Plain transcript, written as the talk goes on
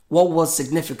what was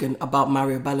significant about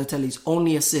Mario Balotelli's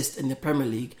only assist in the Premier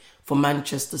League for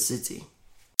Manchester City?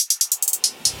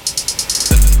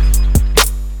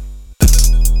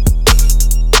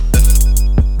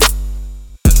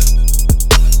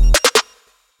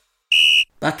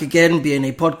 Back again,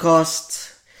 BNA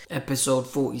Podcast, episode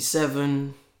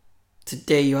 47.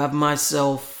 Today you have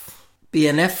myself,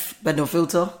 BNF, Bendo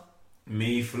Filter.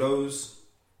 Me, Flows.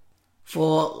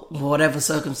 For whatever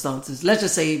circumstances. Let's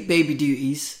just say baby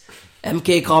duties.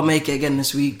 MK can't make it again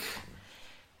this week.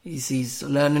 He's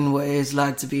learning what it's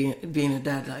like to being a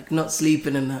dad. Like not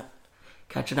sleeping and that.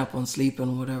 Catching up on sleep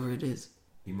and whatever it is.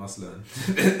 He must learn.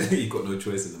 He got no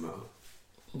choice in the matter.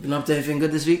 Been up to anything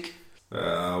good this week?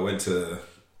 I went to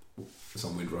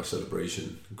some Windrush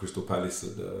celebration in Crystal Palace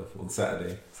on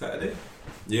Saturday. Saturday?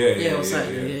 Yeah, on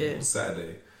Saturday. On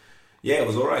Saturday. Yeah, it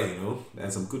was alright, you know. They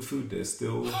had some good food there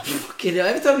still. Fucking hell,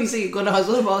 every time you say you're gonna have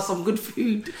about some good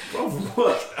food. Bro,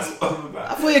 what? That's what I'm about.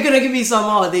 I thought you were gonna give me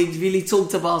some, they really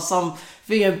talked about some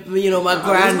thing, my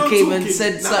gran came talking. and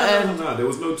said something. No, there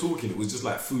was no talking. It was just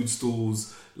like food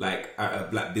stalls, like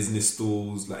black business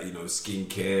stalls, like,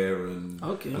 skincare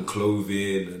and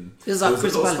clothing. And It was there like was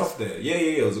Crystal a lot Palace? of stuff there. Yeah,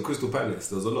 it was a Crystal Palace.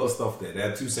 There was a lot of stuff there. They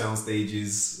had 2 sound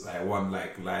stages, like one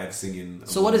like live singing.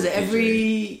 So what is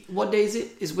it? What day is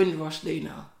it? It's Windrush Day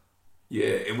now.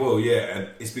 Yeah, and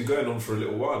it's been going on for a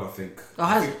little while. I think. Oh,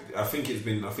 has it? I think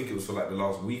it was for like the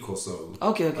last week or so.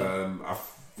 Okay. I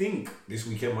think this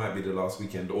weekend might be the last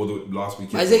weekend, or the last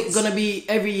weekend. Is it gonna be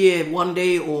every year, one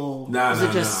day, or Nah.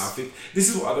 it I think this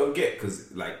is what I don't get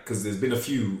because there's been a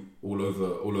few all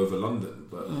over London,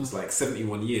 but it's like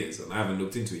 71 years, and I haven't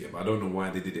looked into it yet. But I don't know why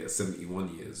they did it at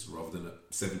 71 years rather than at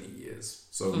 70 years.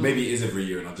 So maybe it is every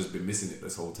year, and I've just been missing it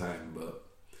this whole time. But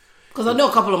because I know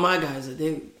a couple of my guys that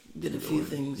they did a few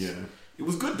things. Yeah, it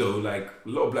was good though. Like a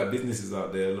lot of black businesses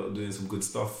out there, a lot of doing some good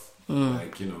stuff.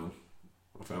 Like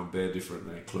I found bare different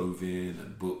like clothing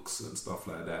and books and stuff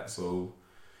like that. So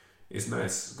it's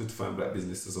nice. It's good to find black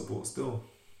business to support still.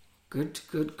 Good.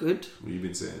 What have you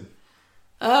been saying?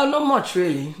 Not much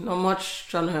really. Not much.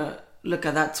 Trying to look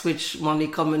at that Twitch money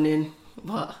coming in,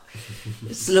 but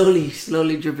it's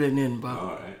slowly dribbling in. But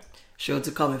Alright. Sure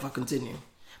to come if I continue.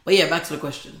 But yeah, back to the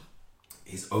question.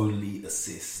 His only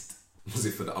assist, was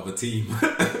it for the other team?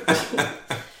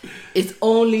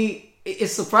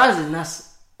 It's surprising.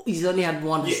 He's only had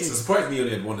one Yeah, assist. it's surprising he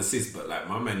only had 1 assist, but like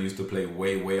my man used to play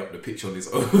way up the pitch on his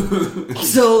own.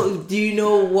 So, do you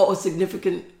know what was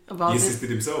significant about He it?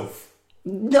 assisted himself.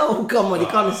 No, come on, he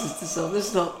can't assist himself.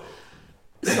 It's not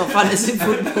fantasy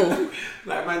football.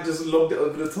 Like man just lobbed it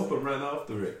over the top and ran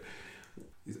after it.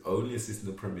 His only assist in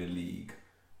the Premier League.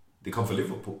 They come for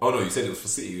Liverpool. Oh no, you said it was for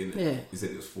City, didn't it? Yeah. You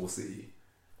said it was for City.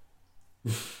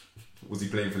 Was he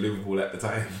playing for Liverpool at the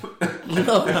time?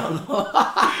 No.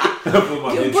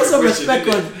 You You put some respect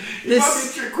on this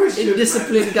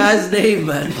indisciplined guy's name,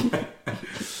 man.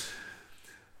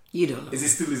 You don't know. Is it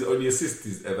still his only assist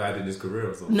he's ever had in his career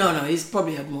or something? No, he's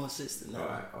probably had more assists than that.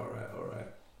 Alright.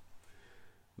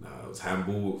 No, it was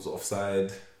handball, it was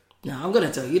offside. No, I'm going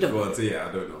to tell you, you don't know. Yeah,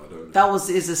 I don't know. That was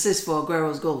his assist for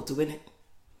Aguero's goal to win it.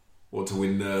 Or to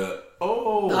win the...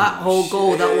 that whole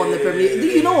goal that won the Premier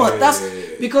League. You know what? That's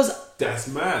because... That's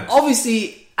mad.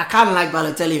 Obviously, I kind of like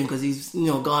Balotelli because he's,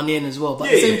 Ghanaian as well. But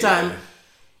at the same time,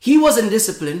 he wasn't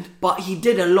disciplined, but he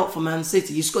did a lot for Man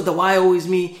City. He scored the why always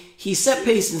me. He set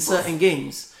pace in certain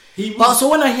games. So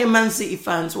when I hear Man City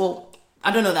fans, well,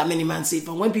 I don't know that many Man City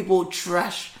fans. When people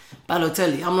trash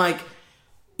Balotelli, I'm like,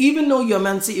 even though you're a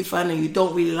Man City fan and you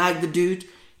don't really like the dude,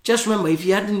 just remember, if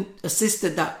you hadn't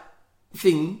assisted that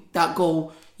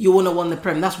goal, you wouldn't have won the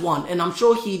Prem. That's one. And I'm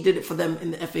sure he did it for them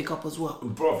in the FA Cup as well.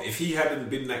 Bro, if he hadn't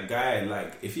been that guy,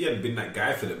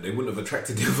 for them, they wouldn't have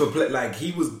attracted him for play. Like,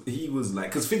 he was like,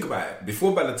 because think about it,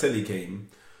 before Balotelli came,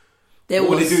 what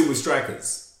were they doing with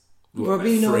strikers?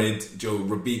 Robinho. Like Fred, Joe,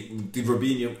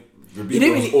 Robinho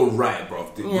was alright,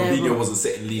 bro. Robinho wasn't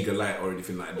setting league alight or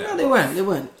anything like that. No, they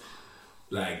weren't.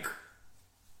 Like,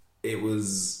 it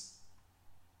was...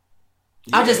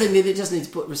 I just think they just need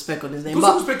to put respect on his name.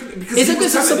 Because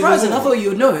it's surprising. I thought you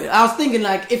would know it. I was thinking,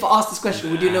 like, if I asked this question,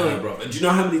 would you know it? Bro. Do you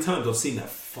know how many times I've seen that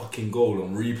fucking goal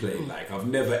on replay? Like, I've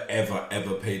never,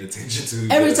 ever paid attention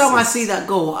to. Every time I see that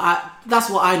goal, that's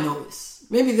what I notice.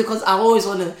 Maybe because I always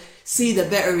want to see the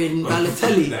better in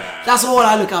Balotelli. That's all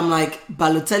I look at. I'm like,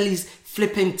 Balotelli's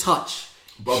flipping touch.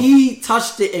 Bro. He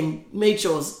touched it and made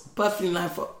sure it was perfectly in line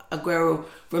for Aguero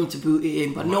for him to boot it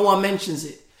in, but no one mentions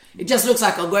it. It just looks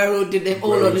like Aguero did it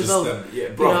all on his own.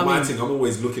 Yeah, bro, my thing, I'm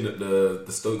always looking at the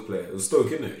Stoke player. It was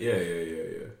Stoke, isn't it?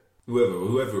 Yeah.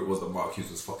 whoever it was that Mark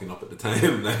Hughes was fucking up at the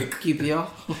time, like QPR.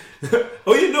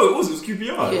 Oh yeah, no, it was QPR.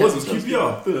 Yeah, it was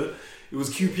QPR. It was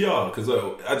QPR because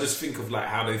I just think of like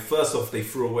how they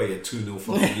threw away a 2-0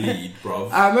 fucking lead,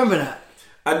 bruv. I remember that.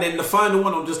 And then the final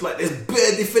one, I'm just like, there's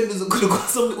bare defenders that could have got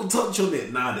some little touch on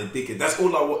it. Nah, they're dickhead. That's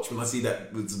all I watch when I see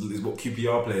that is what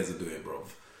QPR players are doing, bruv.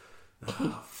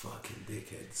 Fucking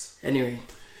dickheads.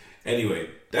 Anyway,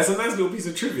 that's a nice little piece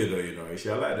of trivia though, you know.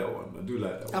 Actually, I like that one. I do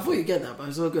like that one. I thought you'd get that, but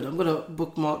it's all good. I'm going to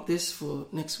bookmark this for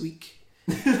next week.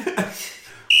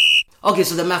 Okay,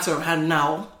 so the matter at hand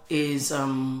now is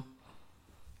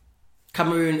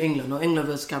Cameroon, England, or England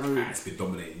versus Cameroon. It's been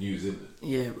dominating news, isn't it?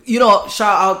 Yeah. You know,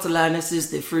 shout out to Lionesses.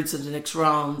 They're through to the next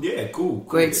round. Yeah, cool.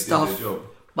 Great stuff.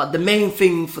 But the main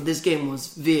thing for this game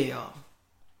was VAR.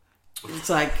 It's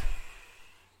like,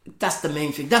 that's the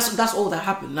main thing. That's all that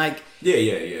happened. Like,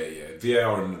 yeah.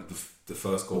 VAR and the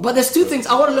first goal. But there's two things.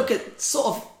 I want to look at sort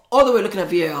of all the way looking at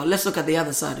VAR. Let's look at the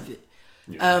other side of it.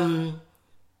 Yeah.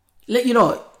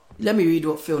 Let me read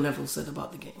what Phil Neville said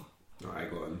about the game. Alright,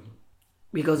 go on.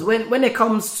 Because when it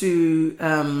comes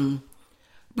to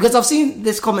because I've seen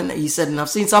this comment that he said, and I've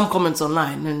seen some comments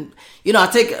online, and I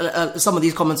take some of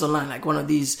these comments online, like one of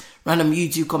these random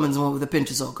YouTube comments with a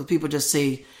pinch of salt, because people just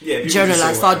say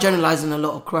generalizing a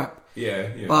lot of crap. Yeah.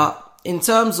 But in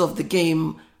terms of the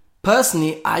game,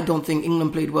 personally, I don't think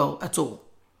England played well at all.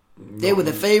 They were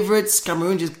the favourites.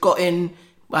 Cameroon just got in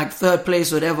like third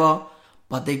place, whatever,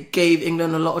 but they gave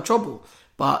England a lot of trouble.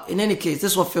 But in any case,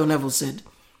 this is what Phil Neville said.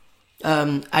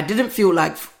 It didn't feel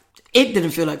like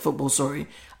football, sorry.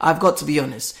 I've got to be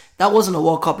honest. That wasn't a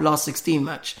World Cup last 16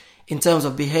 match in terms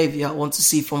of behaviour I want to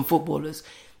see from footballers.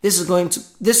 This is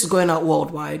going out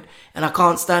worldwide, and I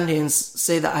can't stand here and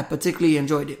say that I particularly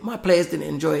enjoyed it. My players didn't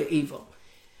enjoy it either.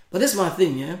 But this is my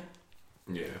thing, yeah?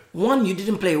 Yeah. One, you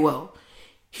didn't play well.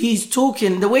 He's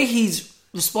talking, the way he's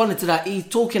responded to that, he's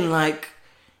talking like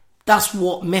that's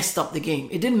what messed up the game.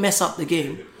 It didn't mess up the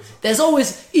game. There's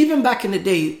always, even back in the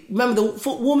day, remember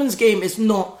the women's game is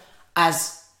not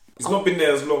as... It's not been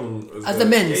there as long as the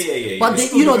men's. Yeah. But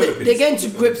they're getting to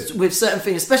grips with certain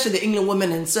things, especially the England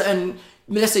women and certain,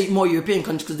 let's say, more European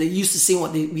countries, because they're used to seeing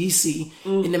what we see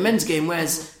in the men's game,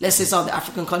 whereas, let's say, some of the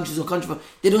African countries or countries,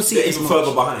 they don't see it as much.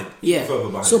 Further behind. Yeah. Further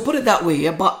behind. So put it that way,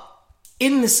 yeah, but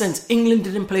in the sense, England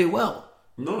didn't play well.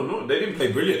 No, they didn't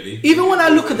play brilliantly. Even when I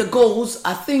look at the goals,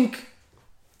 I think...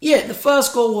 Yeah, the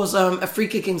first goal was a free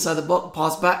kick inside the box,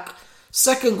 pass back.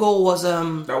 Second goal was...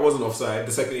 that wasn't offside.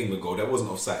 The second England goal, that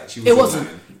wasn't offside. It wasn't.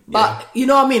 But, you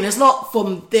know what I mean? It's not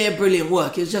from their brilliant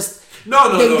work. It's just...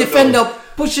 The defender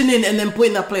pushing in and then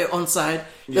putting that player onside.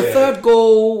 The third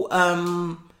goal...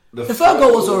 the third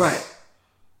goal was alright.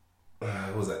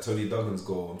 What was that? Tony Duggan's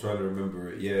goal. I'm trying to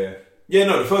remember it. Yeah. Yeah,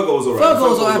 no, the third goal was alright. Third goal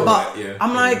was alright, but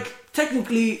I'm like,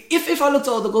 technically, if I looked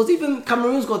at all the goals, even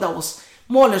Cameroon's goal that was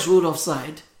more or less ruled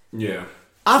offside. Yeah.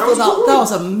 I thought that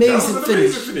was amazing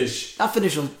finish. That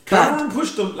finish was bad. Cameroon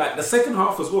pushed them, like the second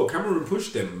half as well. Cameroon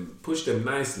pushed them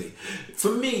nicely.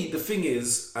 For me, the thing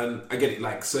is, and I get it,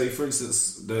 like, so for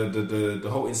instance, the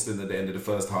whole incident at the end of the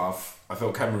first half, I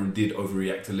felt Cameroon did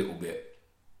overreact a little bit.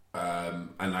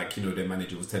 And like, their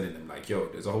manager was telling them, like, yo,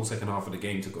 there's a whole second half of the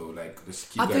game to go, like,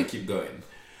 just keep going.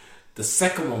 The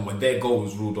second one, when their goal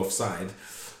was ruled offside,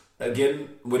 again,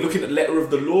 we're looking at letter of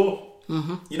the law.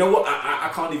 Mm-hmm. You know what? I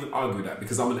can't even argue that,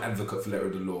 because I'm an advocate for letter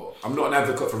of the law. I'm not an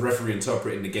advocate for referee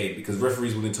interpreting the game, because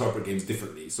referees will interpret games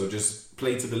differently. So just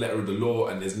play to the letter of the law,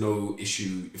 and there's no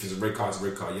issue. If it's a red card, it's a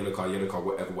red card, yellow card,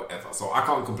 whatever. So I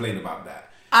can't complain about that.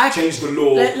 Change the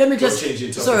law. Let me just change the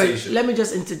interpretation. Sorry, let me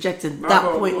just interject in that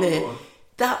point there.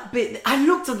 That bit, I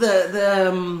looked at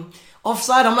the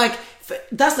offside. I'm like,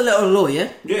 that's the letter of the law, yeah.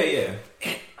 Yeah.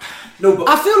 No, but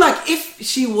I feel like if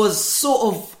she was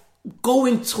sort of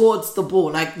going towards the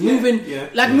ball, like moving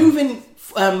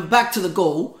back to the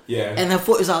goal, and her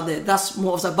foot is out there, that's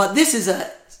more offside. But this is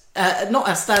not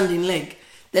a standing leg.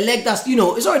 The leg that's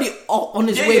it's already on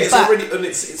its way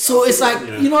back. So it's like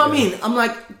you know what I mean. I'm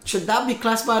like, should that be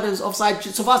classified as offside?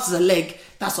 So far as a leg,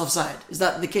 that's offside. Is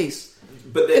that the case?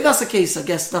 But if that's the case, I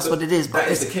guess that's what it is. But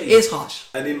it's harsh.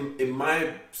 And in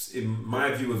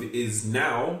my view of it is,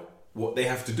 now what they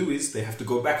have to do is they have to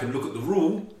go back and look at the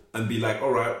rule and be like,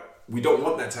 all right, we don't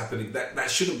want that to happen. That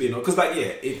shouldn't be enough. Because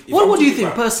what do you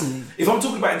think personally? If I'm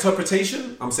talking about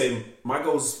interpretation, I'm saying my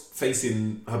goal's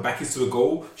facing, her back is to the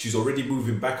goal. She's already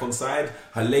moving back on side.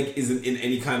 Her leg isn't in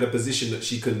any kind of position that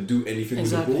she can do anything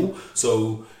with the ball.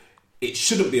 So it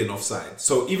shouldn't be an offside.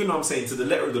 So even though I'm saying to the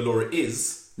letter of the law it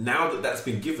is, now that that's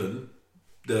been given,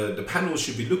 the panel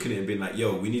should be looking at it and being like,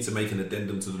 yo, we need to make an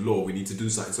addendum to the law. We need to do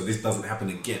something so this doesn't happen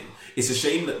again. It's a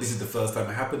shame that this is the first time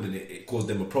it happened and it caused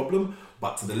them a problem.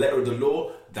 But to the letter of the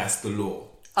law, that's the law.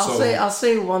 I'll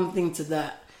say one thing to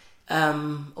that,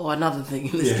 or another thing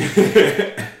in this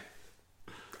case.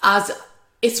 As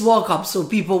it's World Cup, so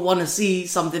people want to see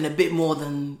something a bit more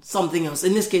than something else.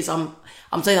 In this case, I'm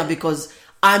saying that because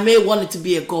I may want it to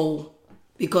be a goal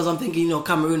because I'm thinking,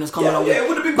 Cameroon has come along. Yeah, it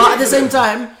would have been but great at the for same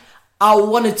them. time, I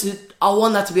want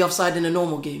that to be offside in a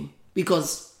normal game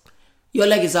because your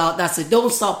leg is out. That's it.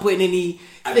 Don't start putting anything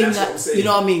that you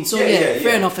know what I mean. So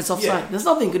fair enough. It's offside. There's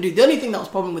nothing you could do. The only thing that was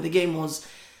problem with the game was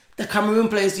the Cameroon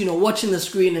players, watching the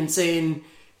screen and saying,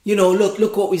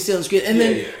 look what we see on screen. And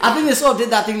then I think they sort of did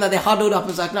that thing that they huddled up and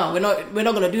was like, no, we're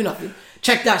not gonna do nothing.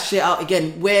 Check that shit out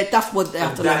again. Where that's what they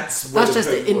have to learn. That's just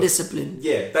the indiscipline.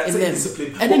 Yeah, that's the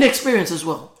indiscipline and inexperience as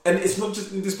well. And it's not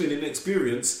just indiscipline and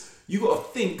inexperience. You got to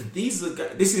think these are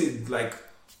guys. This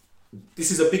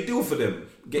is a big deal for them.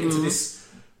 Getting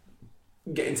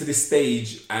to this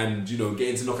stage and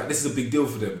getting to knockout. This is a big deal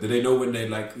for them. Do they know when they're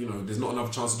there's not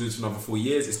another chance to do this for another 4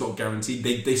 years? It's not guaranteed.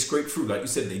 They scrape through, like you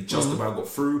said. They just about got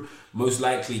through. Most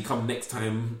likely, come next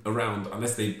time around,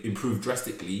 unless they improve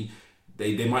drastically,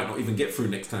 they might not even get through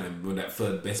next time with that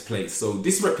third best place. So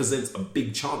this represents a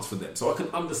big chance for them. So I can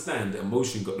understand the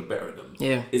emotion got the better of them.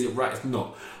 Yeah, is it right? It's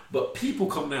not. But people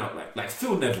coming out like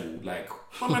Phil Neville,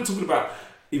 my man talking about.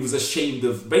 He was ashamed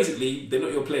of. Basically, they're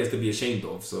not your players to be ashamed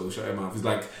of. So shut your mouth. It's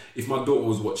like if my daughter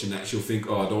was watching that, she'll think,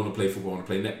 "Oh, I don't want to play football. I want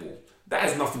to play netball." That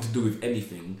has nothing to do with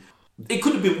anything. It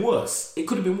could have been worse. They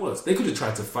could have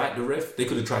tried to fight the ref. They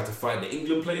could have tried to fight the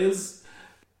England players.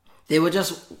 They were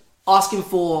just asking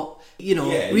for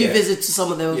revisit to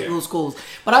some of those calls.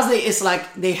 But it's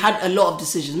like they had a lot of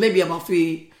decisions. Maybe about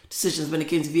 3 decisions when it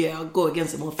came to VAR go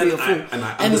against them, or 3 or 4. And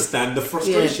I understand the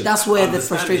frustration. Yeah, that's where the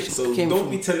frustration so came from. from.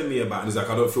 Don't be telling me about it. It's like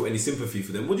I don't feel any sympathy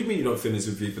for them. What do you mean you don't feel any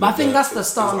sympathy for them? But I think that's the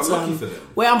stance. Unlucky for them.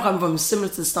 Where I'm coming from is similar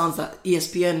to the stance that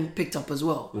ESPN picked up as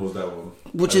well. What was that one?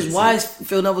 Which is why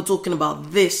Phil Neville talking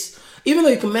about this. Even though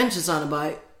you can mention something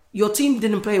about it, your team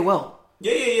didn't play well.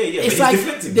 Yeah. It's like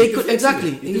he's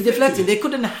deflecting. They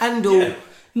couldn't handle.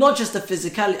 Not just the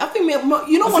physicality. I think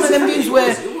one of them games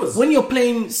where when you're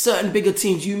playing certain bigger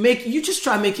teams, you just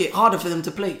try and make it harder for them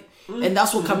to play. And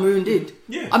that's what Cameroon did.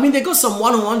 Yeah. I mean, they got some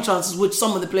one-on-one chances which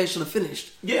some of the players should have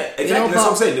finished. Yeah, exactly. That's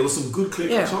what I'm saying. There was some good clear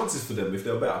chances for them if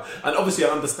they were better. And obviously, I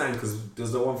understand because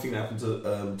there's the one thing that happened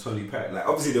to Tony Parrott. Like,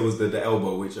 obviously, there was the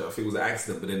elbow, which I think was an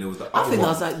accident, but then there was the other one. I think that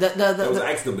was like that was an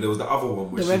accident, but there was the other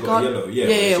one where she got yellow.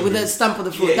 Yeah, with the stamp of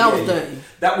the foot. That was dirty.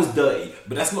 That was dirty,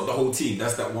 but that's not the whole team.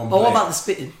 That's that one. But what about the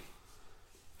spitting?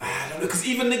 I don't know, because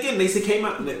even again, they came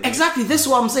out. Exactly, this is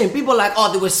what I'm saying. People are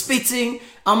like, they were spitting.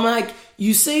 I'm like,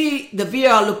 you say the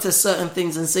VAR looked at certain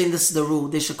things and saying this is the rule,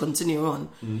 they should continue on.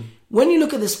 When you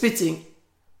look at the spitting,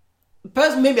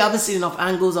 maybe I haven't seen enough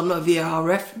angles. I'm not a VAR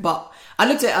ref, but I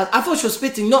looked at it, I thought she was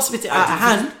spitting, not spitting out her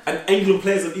hand. And England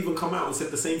players have even come out and said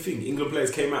the same thing. England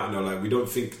players came out and they're like, we don't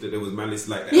think that there was malice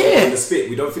like that. Yeah. The spit,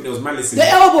 we don't think there was malice in the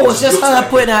elbow was just her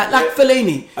putting out, like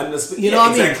Fellaini. And the spit, you know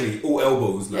what I mean? Exactly, all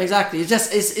elbows. Like. Exactly, it's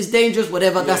just, it's dangerous,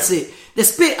 whatever, that's it. The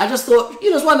spit, I just thought,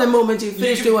 it's one of the moments you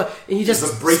finish doing and you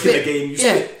just breaking spit. the game, you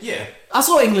spit. Yeah. I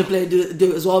saw England player do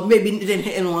it as well. Maybe it didn't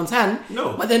hit anyone's hand.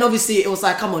 No. But then obviously it was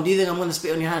like, come on, do you think I'm going to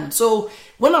spit on your hand? So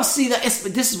when I see that,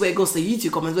 this is where it goes to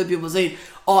YouTube comments where people say,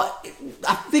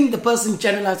 I think the person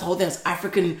generalized the whole thing as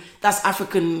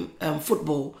African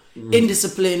football,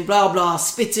 indiscipline, blah, blah,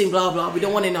 spitting, blah, blah. We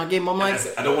don't want it in our game. I'm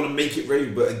like, I don't want to make it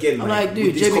rave, but again, I'm like,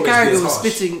 dude, Jamie Carragher was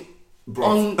spitting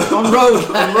on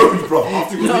road. On road, bro.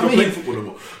 After he wasn't even playing football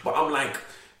anymore. But I'm like,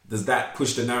 does that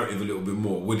push the narrative a little bit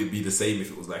more? Would it be the same if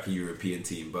it was like a European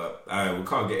team? But we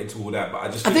can't get into all that. But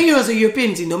I think it was a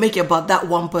European team. They'll make it about that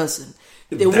one person.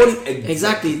 They won't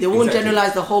They won't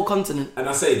generalize the whole continent. And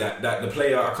I say that the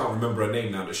player, I can't remember her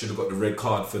name now, that should have got the red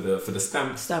card for the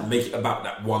stamp. Make it about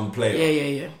that one player.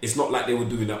 Yeah. It's not like they were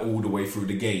doing that all the way through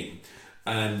the game.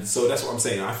 And so that's what I'm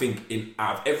saying. I think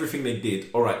out of everything they did,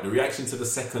 all right, the reaction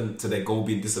to their goal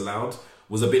being disallowed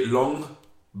was a bit long.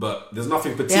 But there's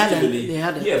nothing particularly. They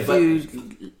had a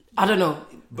few. I don't know.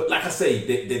 But like I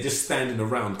say, they're just standing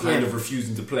around, kind of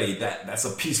refusing to play. That's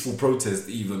a peaceful protest,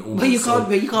 even. Almost. But you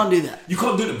can't do that. You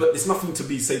can't do that. But there's nothing to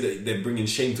be say that they're bringing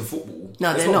shame to football.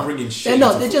 No, they're not bringing shame. They're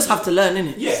not. They just have to learn,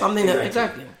 innit? Yeah, something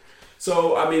exactly.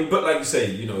 So I mean, but like you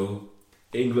say,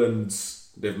 England,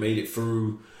 they've made it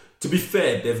through. To be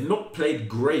fair, they've not played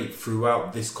great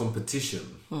throughout this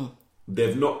competition.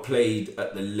 They've not played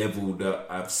at the level that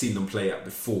I've seen them play at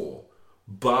before.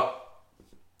 But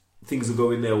things are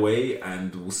going their way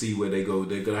and we'll see where they go.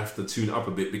 They're going to have to tune it up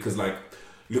a bit because, like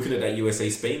looking at that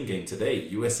USA-Spain game today,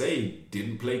 USA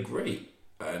didn't play great,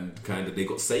 and kind of they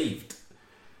got saved.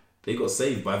 They got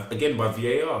saved by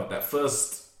VAR. That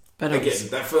first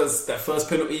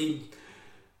penalty,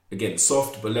 again,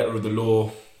 soft but letter of the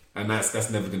law, and that's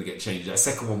never going to get changed. That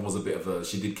second one was a bit of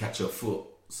she did catch her foot,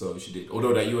 so she did.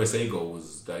 Although that USA goal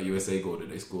that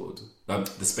they scored,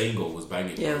 the Spain goal was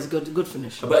banging. Yeah, it was good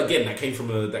finish. But again, that came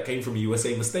from a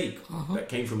USA mistake. That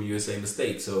came from a USA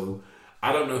mistake. So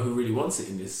I don't know who really wants it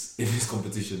in this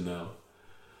competition now.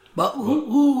 But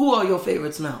who are your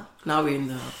favourites now? Now we're in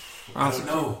the. I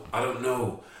don't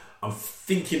know. I'm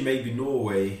thinking maybe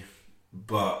Norway,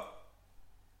 but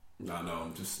no.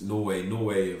 I'm just Norway.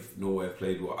 Norway have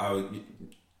played well.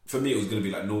 For me, it was going to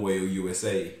be like Norway or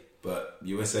USA, but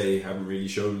USA haven't really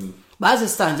shown. But as it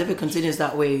stands, if it continues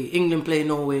that way, England play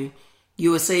Norway,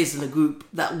 USA is in the group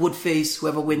that would face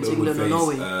whoever wins England or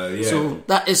Norway. Yeah. So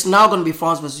that is now going to be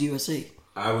France versus USA.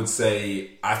 I would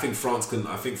say I think France can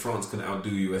outdo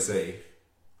USA.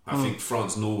 I think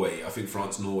France Norway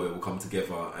will come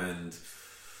together, and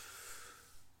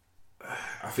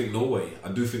I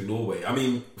do think Norway. I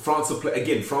mean, France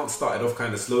started off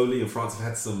kind of slowly, and France have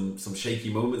had some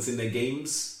shaky moments in their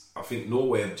games. I think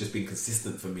Norway have just been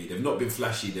consistent for me. They've not been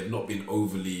flashy, they've not been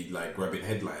overly like grabbing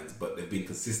headlines, but they've been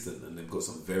consistent, and they've got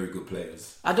some very good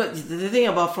players. The thing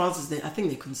about France is I think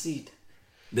they concede.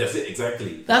 That's it,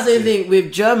 exactly. That's the thing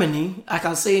with Germany. Like I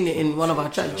was saying it in one of our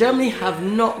chats, Germany have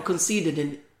not conceded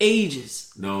in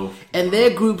ages. No. And their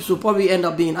groups will probably end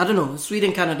up being, I don't know,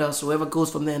 Sweden, Canada, so whoever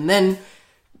goes from there. And then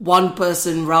one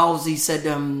person, Rousey, said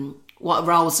what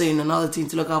Raul was saying, another team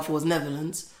to look out for was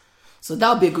Netherlands. So that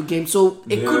would be a good game. So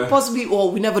it could possibly, or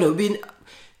we never know,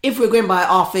 if we're going by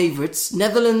our favourites,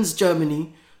 Netherlands,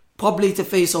 Germany, probably to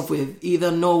face off with either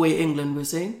Norway, England, we're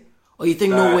saying? Or you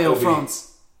think Norway or France?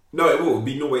 No, it will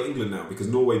be Norway, England now, because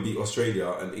Norway beat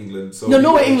Australia and England. So no,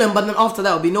 Norway, England, but then after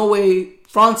that it'll be Norway,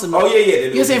 France, and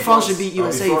You're saying France should beat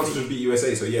USA. France should beat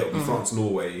USA, so yeah, it'll be France,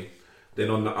 Norway. Then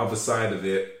on the other side of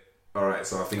it, all right.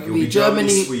 So I think it'll be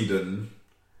Germany, Sweden,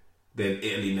 then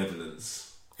Italy,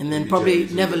 Netherlands, and then probably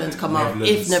Netherlands come out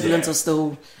if Netherlands are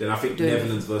still. Then I think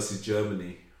Netherlands versus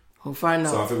Germany. We'll find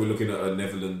out. So I think we're looking at a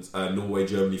Netherlands, Norway,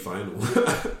 Germany final.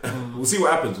 We'll see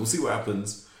what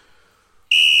happens.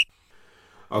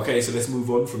 Okay, so let's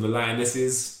move on from the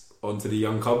Lionesses onto the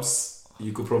young Cubs.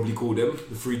 You could probably call them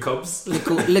the three Cubs.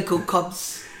 Little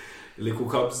Cubs. Little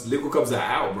Cubs are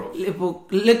out, bro.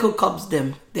 Little Cubs,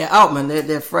 they're out, man.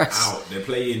 They're fresh. Out. They're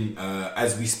playing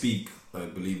as we speak. I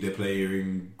believe they're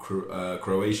playing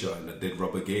Croatia in a dead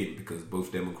rubber game because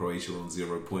both them and Croatia are on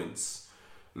 0 points.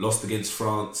 Lost against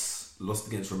France. Lost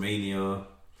against Romania.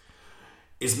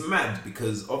 It's mad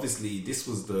because obviously this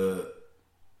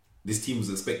team was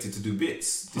expected to do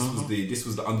bits. This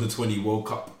was the under 20 World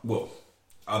Cup. Well,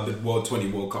 under World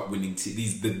 20 World Cup winning team.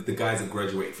 The guys that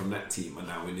graduated from that team are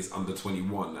now in this under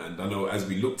 21. And I know as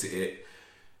we looked at it,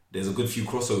 there's a good few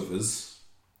crossovers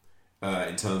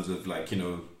in terms of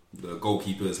the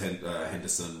goalkeepers,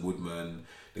 Henderson, Woodman.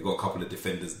 They got a couple of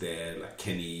defenders there like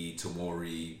Kenny,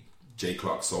 Tomori, J.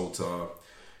 Clark Salter,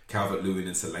 Calvert-Lewin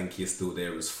and Solanke are still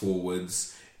there as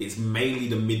forwards. It's mainly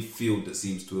the midfield that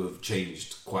seems to have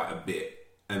changed quite a bit.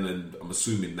 And then I'm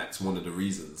assuming that's one of the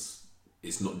reasons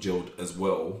it's not gelled as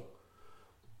well.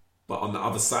 But on the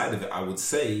other side of it, I would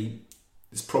say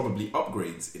there's probably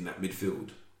upgrades in that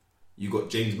midfield. You got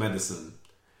James Maddison,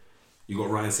 you got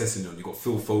Ryan Sessegnon, you got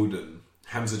Phil Foden,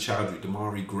 Hamza Chowdhury,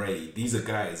 Damari Gray. These are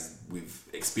guys with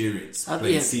experience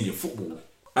playing senior football.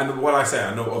 And what I say,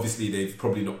 I know obviously they've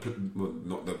probably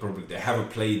they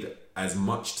haven't played as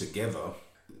much together.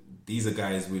 These are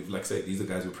guys with, these are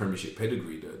guys with Premiership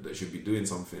pedigree that should be doing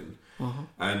something.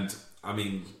 And I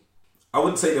mean, I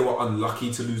wouldn't say they were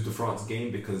unlucky to lose the France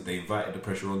game because they invited the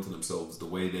pressure onto themselves. The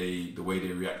way they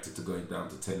reacted to going down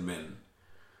to 10 men.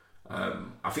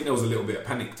 I think there was a little bit of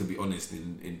panic, to be honest,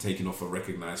 in taking off a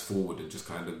recognised forward and just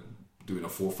kind of doing a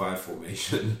 4-5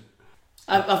 formation.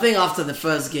 I think after the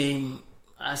first game,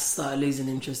 I started losing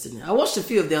interest in it. I watched a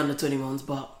few of the under 21s,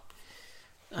 but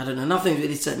I don't know. Nothing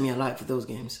really set me alight for those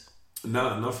games.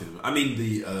 No, nothing. I mean,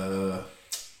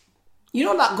 you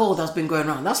know that goal that's been going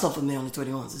around? That's not from the under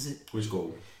 21s, is it? Which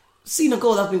goal? Seen a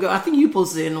goal that's been going. I think you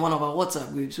posted it in one of our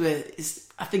WhatsApp groups where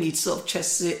I think he sort of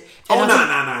chests it. No.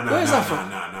 Where is that from?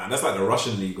 No. That's like the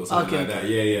Russian league or something like that.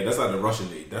 Yeah. That's like the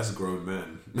Russian league. That's a grown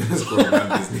man. That's grown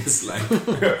man business.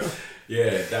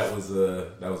 Yeah, that was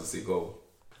a sick goal.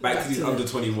 Back to these under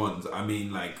 21s. I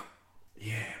mean, I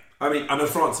know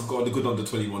France have got a good under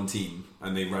 21 team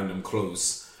and they ran them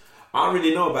close. I don't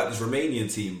really know about this Romanian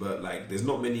team, but there's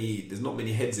not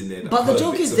many heads in there. But the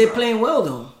joke is they're playing well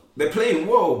though. They're playing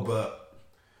well, but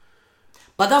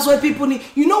But that's why people need.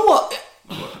 You know what?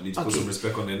 What, need to put some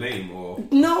respect on their name, or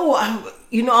No,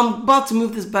 I'm about to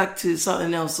move this back to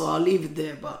something else, so I'll leave it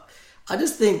there. But I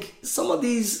just think some of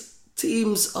these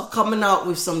teams are coming out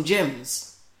with some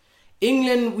gems.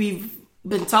 England, we've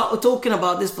been talking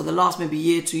about this for the last maybe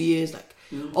year, 2 years. Like,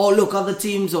 oh look, other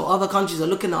teams or other countries are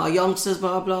looking at our youngsters,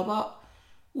 blah blah blah.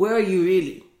 Where are you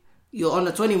really? You're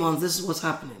under 21s. This is what's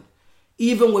happening.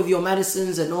 Even with your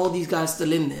Madisons and all these guys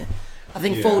still in there, I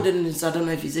think Foden is. I don't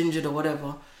know if he's injured or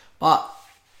whatever, but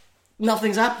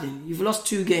nothing's happening. You've lost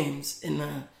 2 games in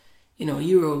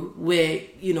Euro where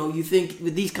you think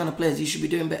with these kind of players you should be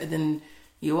doing better than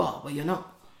you are, but you're not.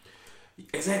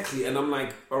 Exactly, and I'm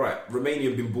like, all right, Romania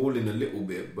have been balling a little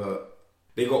bit, but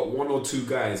they got 1 or 2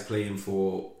 guys playing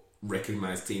for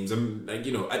recognised teams, and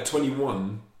at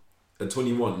 21,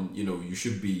 you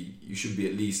should be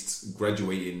at least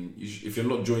graduating. If you're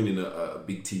not joining a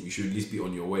big team, you should at least be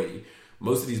on your way.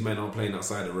 Most of these men aren't playing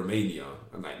outside of Romania,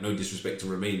 and like, no disrespect to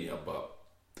Romania, but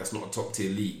that's not a top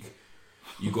tier league.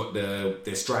 You got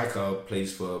their striker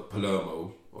plays for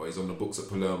Palermo, or is on the books at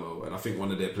Palermo, and I think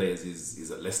one of their players is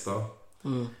at Leicester.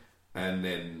 And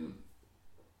then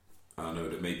I don't know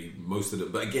that maybe most of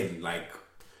them, but again, like,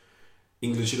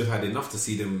 England should have had enough to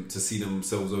see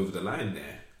themselves over the line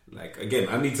there. Like, again,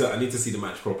 I need to see the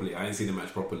match properly. I ain't seen the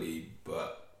match properly,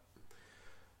 but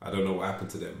I don't know what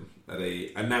happened to them. Now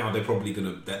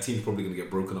that team's probably gonna get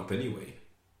broken up anyway.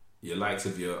 Your likes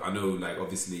of I know, like,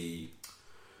 obviously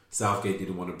Southgate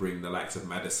didn't want to bring the likes of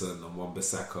Maddison and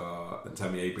Wan-Bissaka and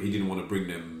Tammy Abraham. He didn't want to bring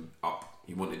them up.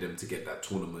 He wanted them to get that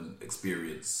tournament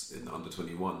experience in the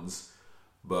under-21s.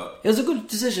 But it was a good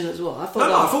decision as well. I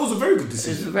thought it was a very good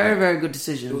decision. It was a very, very good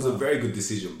decision. It was a very good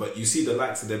decision. But you see the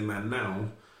likes of them, man,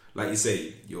 now, like you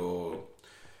say, your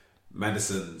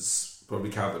Maddison's,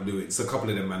 probably Calvert-Lewin. A couple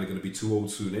of them, man, are going to be too old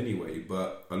soon anyway.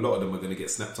 But a lot of them are going to get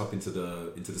snapped up into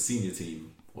the senior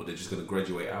team, or they're just going to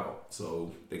graduate out.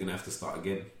 So they're going to have to start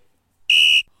again.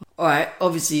 All right.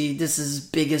 Obviously, this is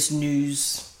biggest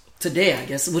news today, I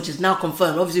guess, which is now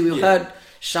confirmed. Obviously, we've heard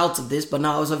shouts of this, but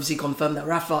now it's obviously confirmed that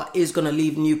Rafa is going to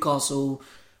leave Newcastle.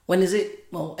 When is it?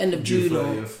 Well, end of June.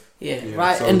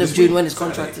 Right? So end of June when his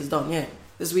contract is done. Yeah,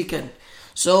 this weekend.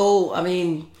 So, I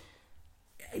mean,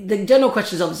 the general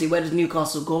question is obviously where does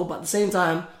Newcastle go? But at the same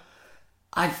time,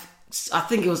 I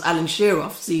think it was Alan Shearer.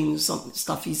 I've seen some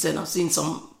stuff he said. I've seen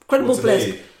some credible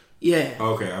players. Yeah.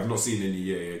 Okay, I've not seen any.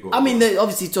 Yeah. I mean, they're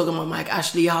obviously talking about Mike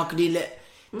Ashley. How could he let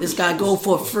this guy go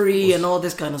for free and all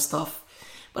this kind of stuff?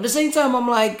 But at the same time, I'm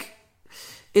like,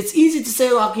 it's easy to say,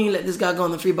 well, how can you let this guy go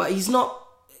on the free? But he's not.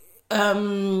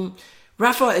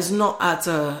 Rafa is not at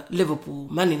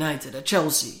Liverpool, Man United, at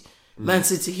Chelsea, Man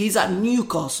City. He's at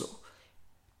Newcastle.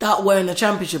 That were in the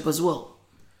Championship as well.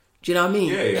 Do you know what I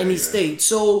mean? And he stayed.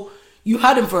 So you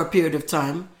had him for a period of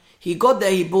time. He got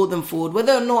there, he brought them forward.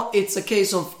 Whether or not it's a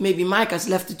case of maybe Mike has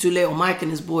left it too late or Mike and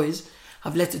his boys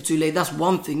have left it too late, that's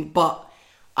one thing. But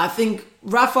I think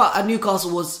Rafa at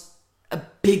Newcastle was a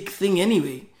big thing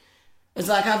anyway. It's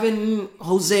like having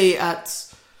Jose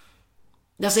at,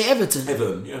 let's say, Everton.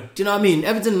 Everton, yeah. Do you know what I mean?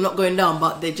 Everton are not going down,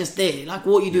 but they're just there. Like,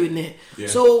 what are you doing there? Yeah.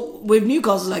 So with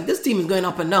Newcastle, like, this team is going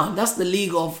up and down. That's the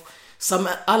league of some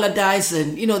Allardyce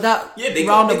and, that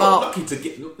roundabout. They got lucky to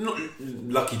get, not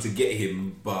lucky to get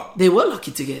him, but they were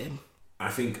lucky to get him. I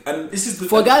think, and this is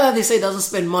for a guy that they say doesn't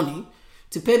spend money,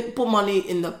 to put money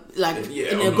in the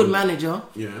in a good manager.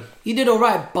 Yeah, he did all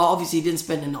right, but obviously he didn't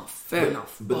spend enough. Fair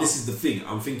enough. But this is the thing.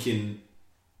 I'm thinking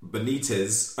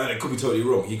Benitez, and I could be totally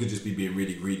wrong. He could just be being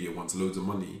really greedy and wants loads of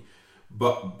money.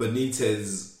 But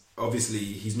Benitez, obviously,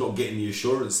 he's not getting the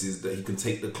assurances that he can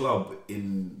take the club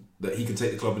in. That he can take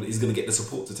the club and he's going to get the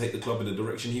support to take the club in the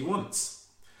direction he wants.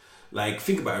 Like,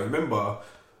 think about it. Remember,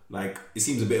 like, it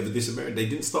seems a bit of a disappointment. They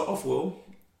didn't start off well.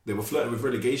 They were flirting with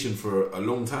relegation for a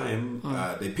long time.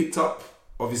 They picked up,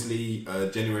 obviously,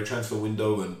 January transfer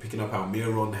window and picking up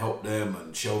Almiron helped them,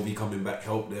 and Shelby coming back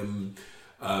helped them.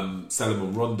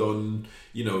 Salomon Rondon,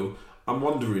 I'm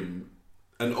wondering,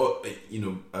 and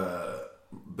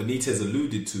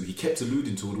Benitez he kept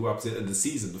alluding to all the way up to the end of the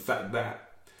season, the fact that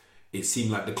it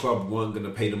seemed like the club weren't going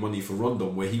to pay the money for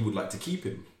Rondon where he would like to keep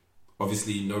him.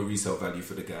 Obviously, no resale value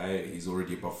for the guy. He's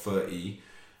already above 30.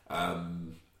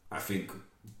 I think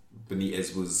the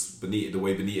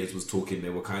way Benitez was talking, they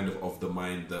were kind of the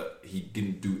mind that he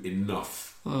didn't do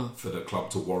enough for the club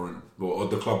to warrant, or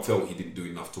the club felt he didn't do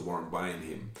enough to warrant buying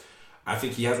him. I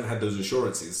think he hasn't had those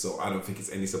assurances, so I don't think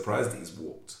it's any surprise that he's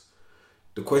walked.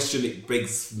 The question it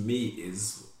begs me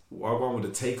is, why go on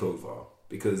with the takeover?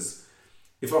 Because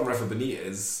if I'm Rafa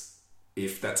Benitez,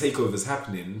 if that takeover is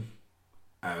happening,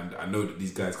 and I know that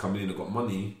these guys coming in have got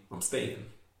money, I'm staying.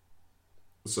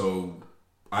 So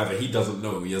either he doesn't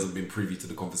know, he hasn't been privy to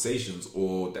the conversations,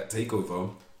 or that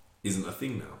takeover isn't a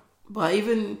thing now. But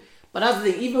that's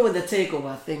the thing. Even with the takeover,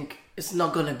 I think it's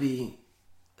not gonna be.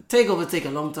 Takeover take a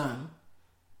long time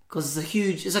because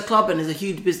it's a club and it's a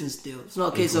huge business deal. It's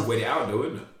not a case of wait it out though,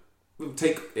 isn't it?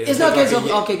 It's not a case of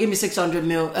okay, give me 600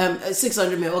 mil.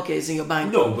 600 mil. Okay, it's in your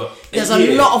bank. No, but there's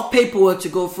a lot of paperwork to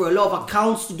go through, a lot of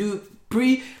accounts to do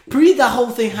pre that whole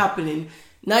thing happening.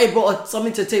 Now you brought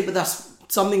something to the table that's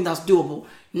something that's doable.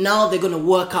 Now they're gonna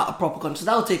work out a proper contract. So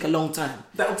that'll take a long time.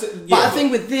 But I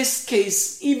think with this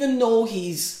case, even though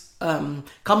he's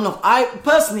coming off, I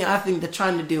think the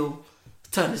China deal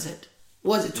turned his head.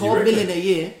 Was it 12 million a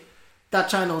year that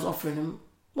China was offering him?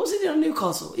 What's he did on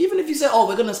Newcastle? Even if you say,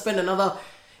 we're going to spend another...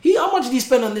 how much did he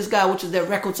spend on this guy, which is their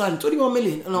record signing? 21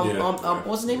 million. And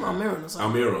what's his name? Almiron or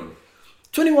something? Almiron.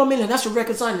 21 million, that's your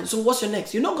record signing. So what's your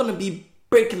next? You're not going to be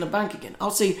breaking the bank again.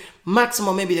 I'll say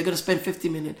maximum maybe they're going to spend 50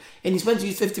 million. And he's going to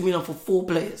use 50 million for 4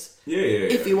 players.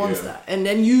 If he wants that. And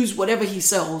then use whatever he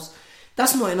sells.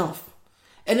 That's not enough.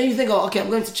 And then you think, I'm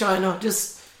going to China,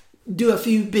 just do a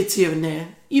few bits here and there.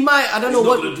 You might, I don't know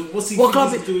what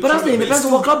club it is. But that's the thing, it depends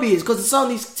on what club he is. Because some of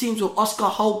these teams with Oscar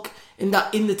Hulk in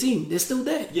the team, they're still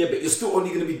there. Yeah, but you're still only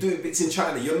going to be doing bits in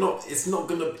China. It's not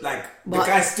going to, the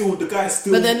guy's still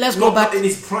but then let's go back in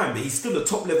his prime, but he's still a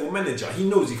top level manager. He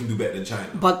knows he can do better than China.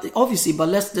 But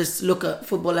let's just look at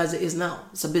football as it is now.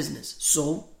 It's a business.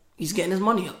 So, he's getting his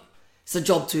money up. It's a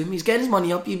job to him. He's getting his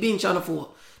money up. He'll be in China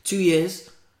for 2 years.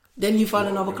 Then you find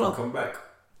another club. Come back.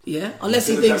 Yeah, unless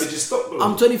he thinks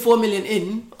I'm 24 million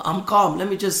in, I'm calm. Let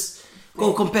me just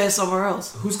go compare somewhere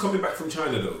else. Who's coming back from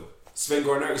China though?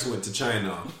 Sven-Göran Eriksson went to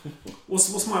China.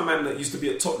 What's my man that used to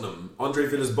be at Tottenham? Andre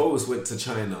Villas-Boas went to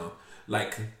China.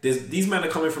 These men are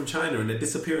coming from China and they're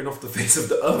disappearing off the face of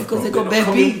the earth. Because they've got bare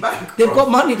feet. They've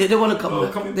got money. They don't want to come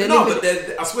back.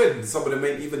 But I swear some of them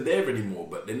ain't even there anymore.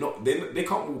 But they're not. They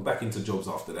can't move back into jobs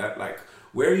after that.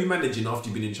 Where are you managing after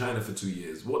you've been in China for 2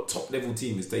 years? What top level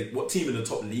team what team in the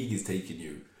top league is taking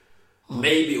you?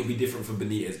 Maybe it'll be different for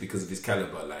Benitez because of his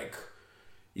caliber.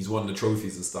 He's won the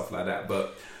trophies and stuff like that.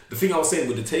 But the thing I was saying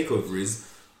with the takeover is,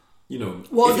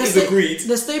 if he's agreed...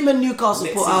 The statement Newcastle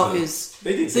put out is...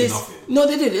 They didn't say nothing. No,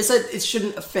 they did. It said it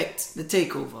shouldn't affect the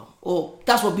takeover. Or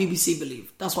that's what BBC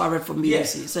believe. That's what I read from BBC. Yeah.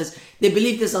 It says they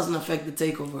believe this doesn't affect the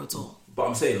takeover at all. But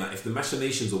I'm saying, if the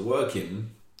machinations are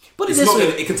working...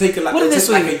 It can take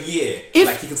a year. He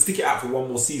can stick it out for one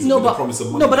more season with the promise of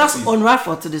money. No, but that's on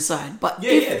Rafa to decide. But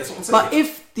that's what I'm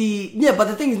saying. But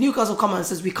the thing is, Newcastle come out and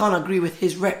says we can't agree with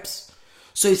his reps.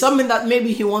 So it's something that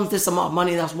maybe he wants this amount of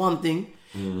money. That's one thing.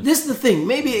 This is the thing.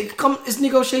 Maybe it's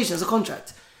negotiations, a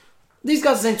contract. These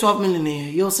guys are saying 12 million a year.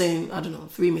 You're saying, I don't know,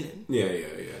 3 million. Yeah.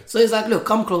 So it's look,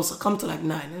 come closer. Come to 9.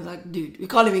 It's dude, we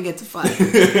can't even get to 5.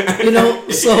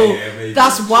 So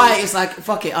that's why it's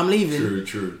fuck it, I'm leaving.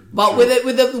 True. But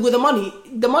with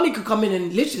the money could come in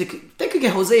and literally they could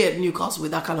get Jose at Newcastle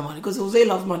with that kind of money because Jose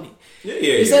loves money.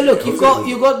 He said, look, you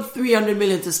got 300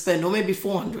 million to spend or maybe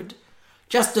 400.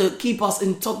 Just to keep us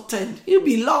in top 10. He'll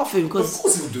be laughing because of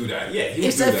course he'll do that. Yeah,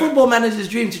 it's a football manager's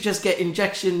dream to just get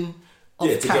injection of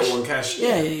cash. To get one cash.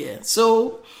 Yeah.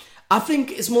 So I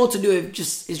think it's more to do with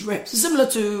just his reps. It's similar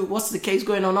to what's the case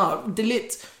going on now. De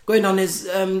Ligt going on his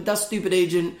that stupid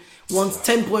agent wants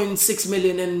 10.6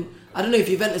 million, and I don't know if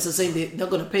Juventus are saying they're not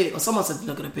going to pay it, or someone said they're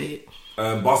not going to pay it.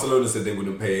 Barcelona said they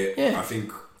wouldn't pay it. Yeah. I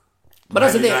think. But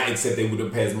that's the thing. United said they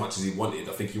wouldn't pay as much as he wanted.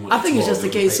 I think he wanted. I think it's just a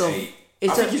case of. I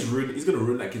think he's going to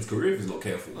ruin that kid's career if he's not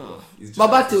careful.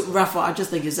 But back to Rafa, I just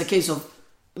think it's a case of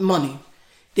money.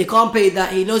 They can't pay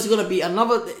that. He knows he's going to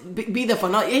be there for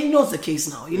now. He knows the case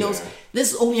now. He knows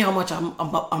this is only how much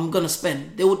I'm going to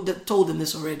spend. They told him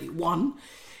this already. 1,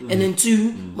 and then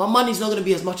 2, my money's not going to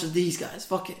be as much as these guys.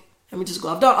 Fuck it. Let me just go.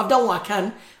 I've done what I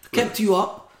can. I've kept you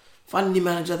up. Find a new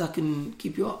manager that can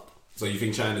keep you up. So you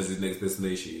think China's his next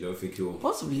destination? You don't think he'll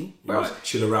possibly? You might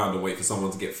chill around and wait for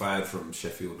someone to get fired from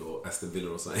Sheffield or Aston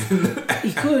Villa or something.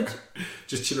 He could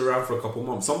just chill around for a couple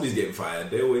months. Somebody's getting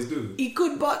fired. They always do. He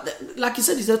could, but like you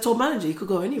said, he's a top manager. He could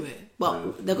go anywhere.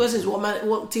 But the question is,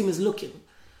 what team is looking?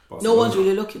 Barcelona. No one's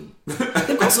really looking.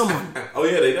 They've got someone. Oh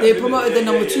yeah, they promoted the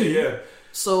number 2. Yeah.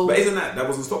 So, but isn't that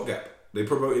wasn't stopgap? They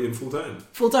promoted him full time.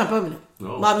 Full time, permanent.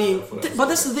 No, but I mean, but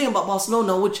that's the thing about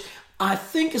Barcelona, which. I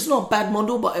think it's not a bad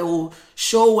model, but it will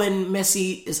show when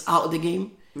Messi is out of the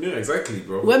game. Yeah, exactly,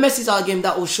 bro. When Messi's out of the game,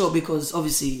 that will show because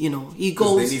obviously, he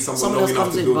goes. They need someone else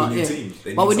comes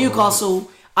in. But with Newcastle,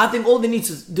 I think all they need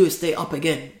to do is stay up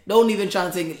again. Don't even try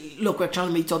and think, look, we're trying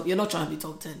to be top. You're not trying to be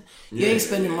top 10. You ain't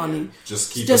spending money.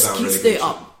 Just keep stay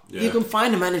up. Yeah. You can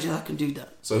find a manager that can do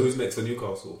that. So who's next for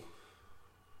Newcastle?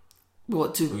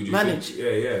 What to manage?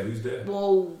 Yeah. Who's there?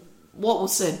 Well, what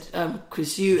was said,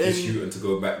 Chris Hughton. Chris Hughton to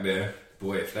go back there.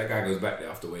 Boy, if that guy goes back there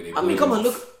after where they... I mean, come on,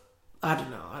 look. I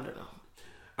don't know.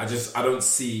 I don't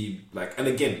see, like, and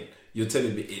again, you're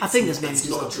telling me I think there's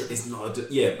managers. It's not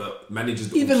yeah, but managers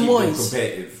that Even will keep them Moyes.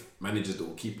 competitive. Managers that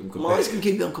will keep them competitive. Moyes can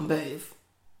keep them competitive.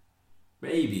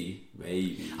 Maybe.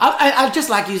 I just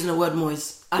like using the word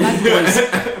Moyes. I like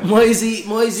Moyes.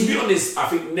 Moisey. To be honest, I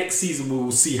think next season we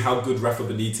will see how good Rafa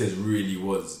Benitez really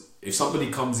was. If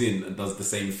somebody comes in and does the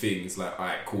same thing, it's like,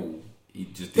 alright, cool. He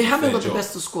just They haven't got job. the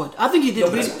best of squad. I think he did.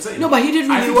 No, but that's what I'm saying. No, but he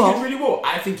did I really think well. He did really well.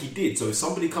 I think he did. So if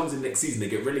somebody comes in next season, they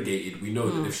get relegated. We know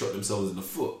that they've shot themselves in the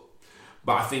foot.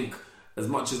 But I think as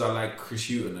much as I like Chris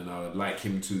Hughton and I would like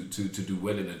him to do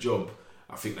well in a job,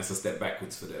 I think that's a step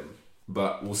backwards for them.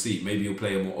 But we'll see. Maybe he'll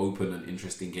play a more open and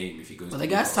interesting game if he goes. But to the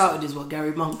guy's touted is what,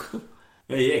 Gary Monk.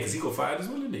 Yeah, because he got fired as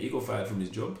well, didn't he? He got fired from his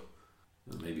job.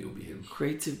 And maybe it'll be him.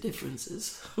 Creative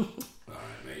differences.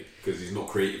 Alright, mate. Because he's not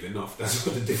creative enough. That's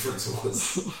what the difference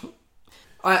was.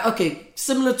 Alright, okay.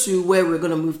 Similar to where we're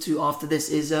going to move to after this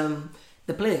is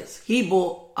the players. He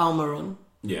bought Almiron.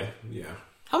 Yeah.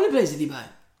 How many players did he buy?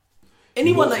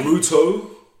 He bought Muto.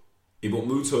 He bought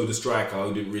Muto, the striker,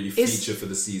 who didn't really feature for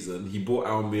the season. He bought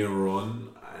Almiron.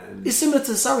 And it's similar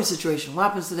to the Sarri situation. What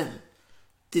happens to them?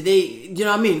 Did they... You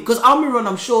know what I mean? Because Almiron,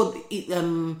 I'm sure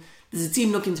there's a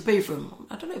team looking to pay for him.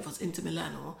 I don't know if it was Inter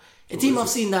Milan or... A team I've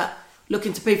seen that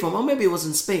looking to pay for him. Or maybe it was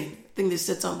in Spain. I think they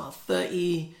said something about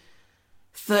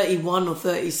 31 or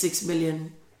 36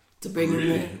 million to bring him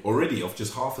there. Already off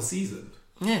just half a season?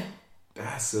 Yeah.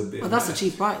 That's a bit... Well, that's a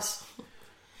cheap price.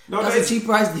 No, that's a cheap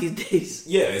price these days.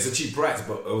 Yeah, it's a cheap price,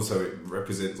 but also it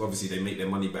represents... Obviously, they make their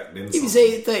money back then. If you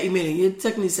say 30 million, you're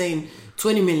technically saying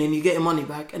 20 million, you get your money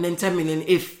back, and then 10 million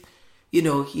if, you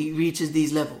know, he reaches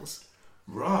these levels.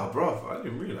 Bruv, I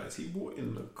didn't realise he bought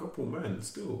in a couple, man,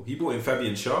 still. He bought in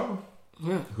Fabian Schär,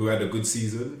 who had a good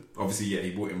season. Obviously, yeah,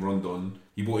 he bought in Rondon.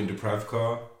 He bought in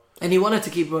Dubravka. And he wanted to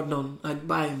keep Rondon, like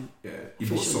buy him. Yeah, he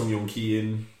bought Son Young-ki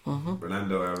in,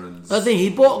 Rolando Aarons. I think he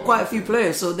bought quite a few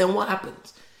players, so then what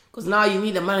happens? Because now you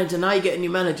need a manager, now you get a new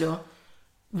manager.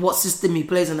 What system he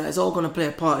plays in that is all going to play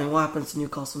a part in what happens to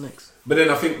Newcastle next. But then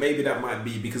I think maybe that might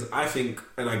be because I think,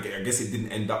 and I guess it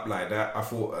didn't end up like that. I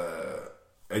thought,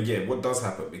 again, what does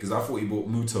happen? Because I thought he bought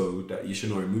Muto, that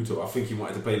Yoshinori Muto. I think he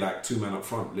wanted to play like two man up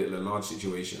front, little and large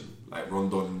situation, like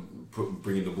Rondon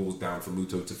bringing the balls down for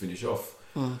Muto to finish off.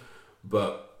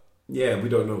 But yeah, we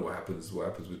don't know what happens. What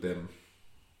happens with them?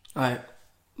 All right,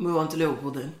 move on to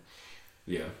Liverpool then.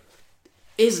 Yeah.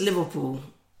 Is Liverpool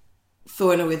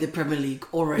throwing away the Premier League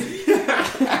already?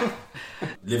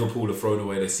 Liverpool have thrown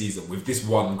away their season with this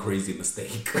one crazy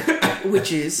mistake.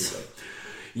 Which is?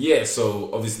 Yeah,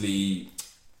 so obviously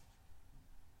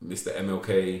Mr.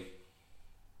 MLK...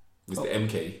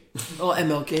 MK. Oh,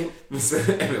 MLK. Mr.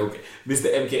 MLK.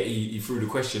 Mr. MK, he threw the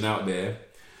question out there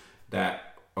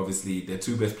that obviously their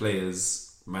two best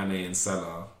players, Mane and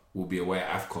Salah, will be away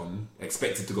at AFCON,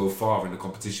 expected to go far in the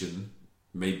competition,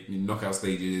 maybe knockout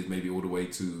stages, maybe all the way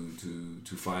to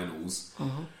finals.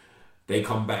 They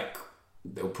come back,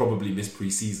 they'll probably miss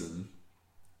pre-season.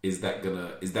 Is that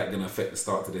gonna affect the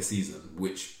start to their season,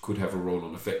 which could have a role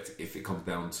on effect if it comes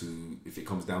down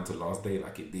to last day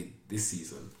like it did this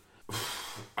season?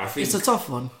 I think it's a tough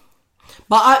one,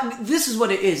 but this is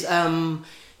what it is.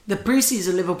 The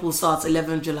pre-season Liverpool starts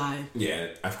 11th July. Yeah,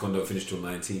 AFCON don't finish till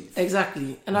 19th.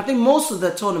 Exactly, and I think most of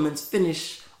the tournaments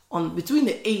finish on between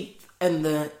the 8th and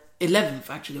the 11th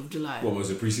actually of July. What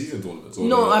was it, pre-season tournaments?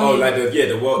 No, I mean like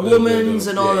the world, women's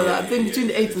and all of that. I think between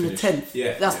the 8th and the 10th,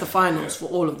 yeah, that's the finals for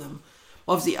all of them.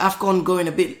 Obviously, AFCON going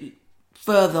a bit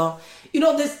further. You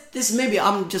know, this maybe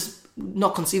I'm just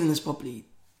not conceiving this properly.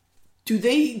 Do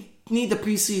they need the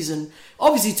pre-season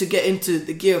obviously to get into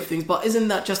the gear of things, but isn't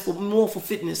that just more for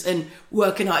fitness and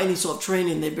working out any sort of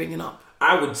training they're bringing up?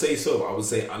 I would say so. I would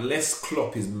say unless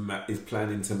Klopp is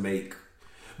planning to make,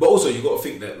 but also you got to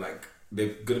think that like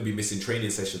they're going to be missing training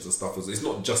sessions and stuff. It's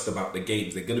not just about the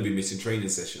games. They're going to be missing training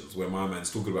sessions where my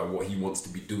man's talking about what he wants to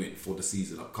be doing for the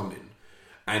season upcoming.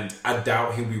 And I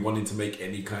doubt he'll be wanting to make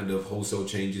any kind of wholesale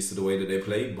changes to the way that they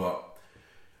play, but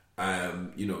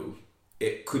you know,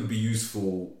 it could be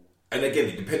useful. And again,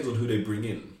 it depends on who they bring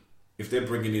in. If they're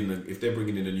bringing in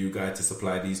a new guy to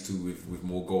supply these two with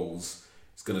more goals,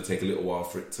 it's going to take a little while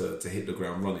for it to hit the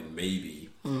ground running. Maybe.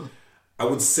 I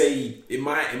would say, in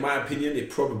my opinion, it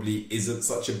probably isn't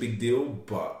such a big deal.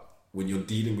 But when you're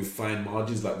dealing with fine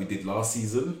margins like we did last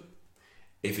season,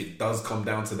 if it does come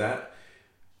down to that,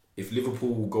 if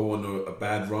Liverpool will go on a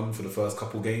bad run for the first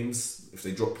couple games, if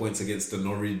they drop points against the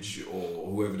Norwich or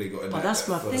whoever they got in that's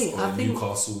my thing. I think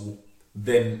Newcastle,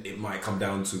 then it might come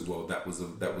down to, well, that was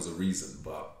a reason.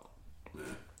 But yeah.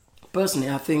 personally,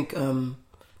 I think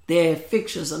their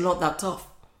fixtures are not that tough.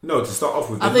 No, to start off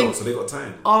with, I think so they got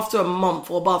time. After a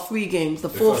month or about 3 games, the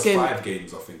first 5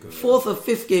 games, I think. Fourth or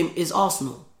fifth game is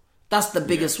Arsenal. That's the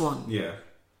biggest one. Yeah.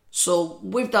 So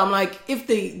with that, I'm like, if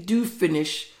they do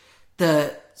finish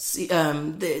they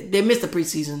missed the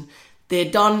preseason, they're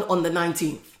done on the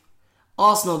 19th.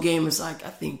 Arsenal game is like, I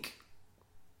think,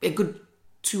 a good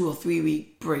 2 or 3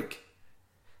 week break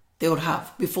they would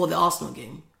have before the Arsenal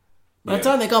game. By the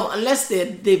time they come, unless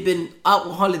they've been out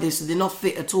on holiday, so they're not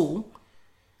fit at all,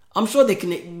 I'm sure they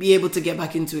can be able to get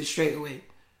back into it straight away.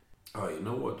 Oh, you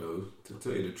know what though? To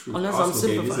tell you the truth, Unless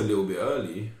Arsenal game is a little bit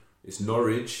early. It's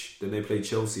Norwich, then they play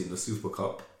Chelsea in the Super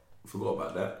Cup. Forgot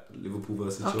about that. Liverpool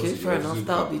versus Chelsea. Okay, fair enough.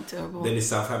 That would be terrible. Then it's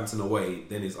Southampton away.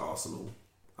 Then it's Arsenal.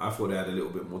 I thought they had a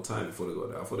little bit more time before they got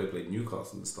there. I thought they played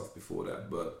Newcastle and stuff before that,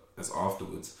 but that's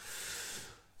afterwards.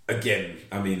 Again,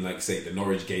 I mean, like I say, the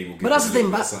Norwich game will be. But that's the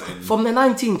thing. From the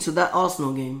 19th to that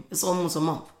Arsenal game, it's almost a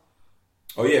month.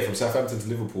 Oh yeah, from Southampton to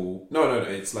Liverpool. No,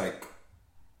 it's like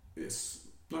it's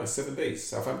 7 days.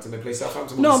 Southampton, they play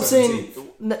Southampton. No, I'm 17th.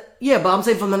 saying but I'm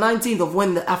saying from the 19th of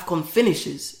when the AFCON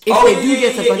finishes. If they do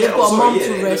get they've got a month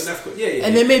to rest,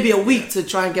 and then maybe a week to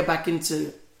try and get back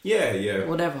into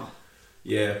whatever.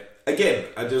 Yeah. Again,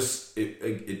 I just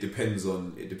it depends.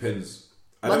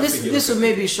 But this will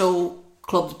maybe show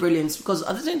clubs' brilliance because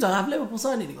at the same time, have Liverpool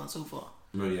signed anyone so far?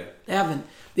 No, yeah, they haven't.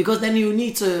 Because then you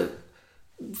need to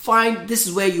find. This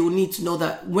is where you need to know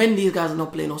that when these guys are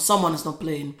not playing or someone is not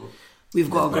playing, we've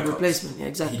got a good replacement. Yeah,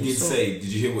 exactly. He did say. Did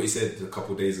you hear what he said a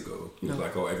couple of days ago? He was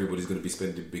like, "Oh, everybody's going to be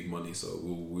spending big money, so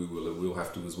we'll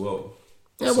have to as well."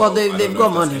 Yeah, well, they've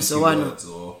got money, so why not?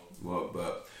 Or what?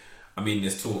 But I mean,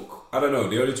 there's talk. I don't know.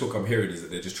 The only talk I'm hearing is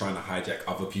that they're just trying to hijack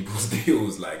other people's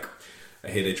deals. Like I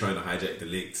hear they're trying to hijack the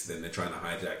Ligt, then they're trying to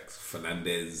hijack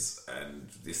Fernandes and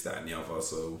this, that, and the other.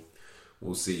 So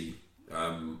we'll see.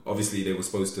 Obviously, there was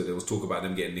talk about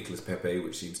them getting Nicolas Pepe,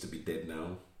 which seems to be dead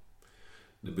now.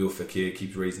 Nabil Fekir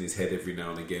keeps raising his head every now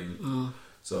and again.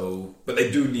 So, but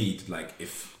they do need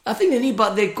I think they need,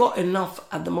 but they got enough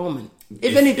at the moment.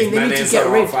 If anything, they need to get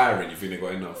rid. Firing, you think they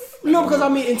got enough? No, because I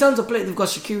mean, in terms of play, they've got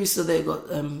Shaqiri, so they got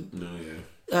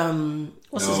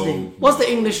what's his name? What's the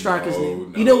English striker's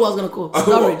name? No. You know what I was gonna call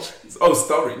Sturridge.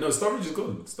 Sturridge. No, Sturridge is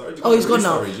gone. He's gone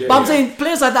now. Yeah, but I'm saying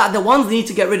players like that, the ones they need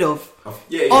to get rid of.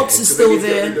 Ox is still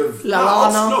there.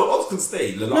 Lallana. No, Ox can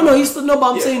stay. Lallana. No, he's still no.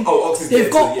 But I'm saying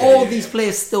they've got all these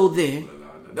players still there.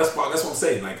 That's what I'm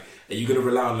saying. Like, are you gonna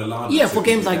rely on Lallana? Yeah, for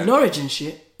games like Norwich and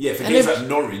shit. Yeah, for games like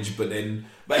Norwich, but then.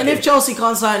 And if Chelsea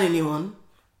can't sign anyone,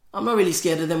 I'm not really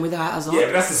scared of them without Hazard. Yeah,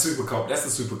 but that's the Super Cup. That's the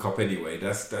Super Cup anyway.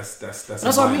 That's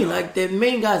what I mean. Like the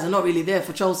main guys are not really there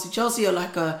for Chelsea. Chelsea are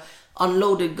like a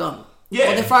unloaded gun.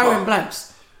 Yeah, or they're firing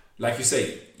blanks. Like you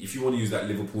say, if you want to use that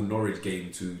Liverpool Norwich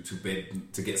game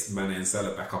to get Mane and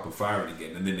Salah back up and firing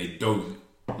again, and then they don't,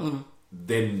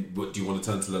 then what do you want to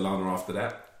turn to Lallana after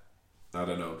that? I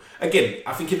don't know. Again,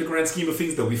 I think in the grand scheme of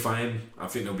things, they'll be fine. I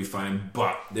think they'll be fine,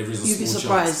 but there is a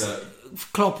small chance that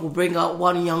Klopp will bring out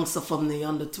one youngster from the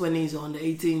under-20s or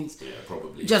under-18s. Yeah,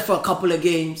 probably. Just for a couple of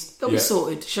games. They'll be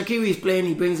sorted. Shaqiri is playing,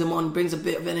 he brings him on, brings a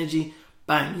bit of energy.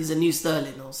 Bang, he's a new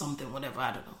Sterling or something, whatever,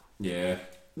 I don't know. Yeah.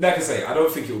 Like I say, I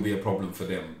don't think it will be a problem for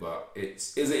them, but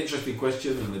it's an interesting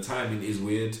question and the timing is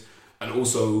weird. And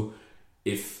also,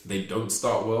 if they don't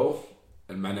start well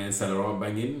and Mane and Salah aren't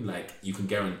banging, like, you can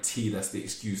guarantee that's the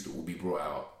excuse that will be brought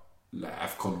out. Like,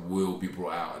 AFCON will be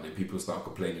brought out and then people start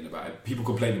complaining about it. People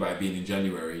complain about it being in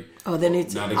January. Oh, they need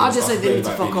to. I just say they need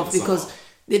to fuck off because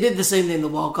they did the same thing in the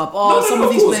World Cup. Some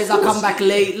of these players are come back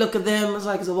late. Look at them. It's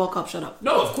like it's a World Cup. Shut up.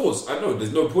 No, of course. I know.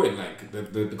 There's no point. Like,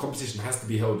 the competition has to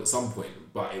be held at some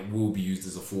point, but it will be used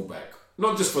as a fallback.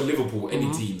 Not just for Liverpool, any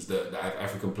teams that have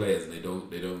African players and they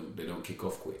don't kick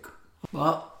off quick.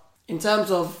 But in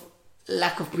terms of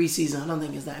lack of preseason, I don't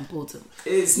think it's that important.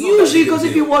 It's usually because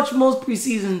if you watch most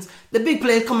preseasons, the big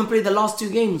players come and play the last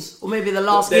 2 games or maybe the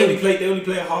last game. They only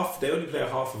play a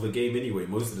half of a game anyway.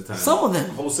 Most of the time, some of them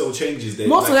wholesale changes.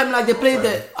 Most of them, like they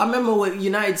played I remember with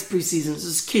United's preseasons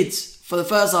as kids for the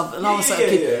first half, and I was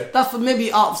like, that's for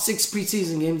maybe out of 6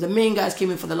 preseason games. The main guys came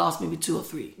in for the last maybe 2 or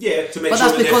 3. Yeah, to make sure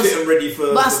that they're fit and ready for.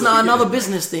 But that's now another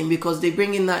business thing because they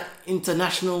bring in that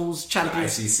internationals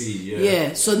champions. The ICC,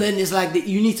 yeah. So then it's like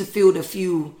you need to field a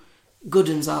few good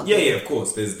ones out. Yeah, of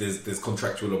course. There's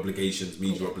contractual obligations,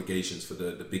 media obligations for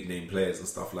the big name players and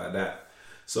stuff like that.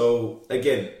 So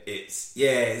again, it's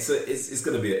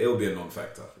gonna be it'll be a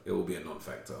non-factor. It will be a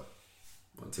non-factor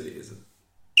until it isn't.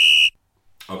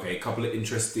 Okay, a couple of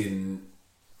interesting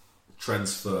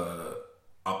transfer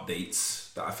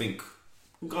updates that I think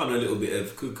garner a little bit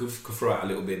of could throw out a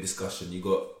little bit of discussion. You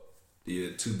got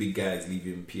the two big guys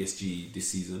leaving PSG this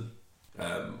season.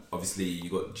 Obviously, you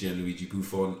got Gianluigi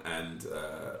Buffon and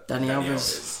Dani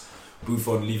Alves.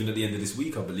 Buffon leaving at the end of this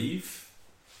week, I believe.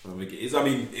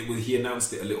 He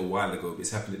announced it a little while ago, but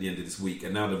it's happened at the end of this week.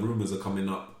 And now the rumours are coming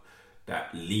up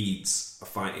that Leeds are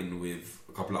fighting with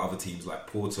a couple of other teams like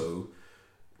Porto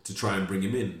to try and bring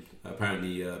him in.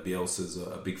 Apparently, Bielsa's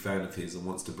a big fan of his and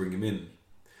wants to bring him in.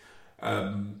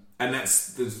 And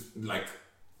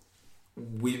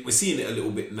we're seeing it a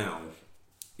little bit now.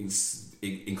 It's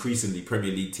increasingly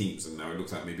Premier League teams, and now it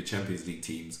looks like maybe Champions League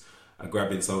teams are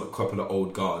grabbing a couple of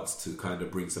old guards to kind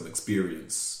of bring some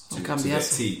experience to their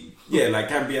team. Yeah, like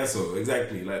Cambiaso,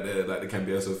 exactly, like the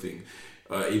Cambiaso thing.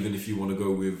 Even if you want to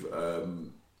go with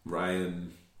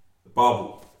Ryan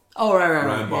Babel. Oh, right.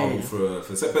 Ryan Babel for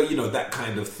but that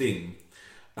kind of thing.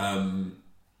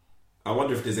 I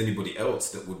wonder if there's anybody else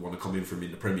that would want to come in from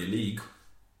in the Premier League,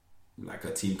 like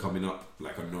a team coming up,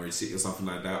 like a Norwich City or something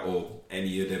like that, or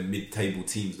any of them mid-table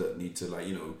teams that need to,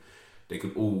 they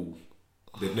could all.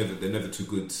 They're never too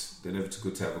good. They're never too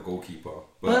good to have a goalkeeper.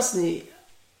 But personally,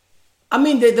 I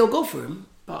mean, they'll go for him,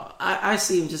 but I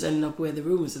see him just ending up where the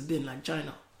rumours have been, like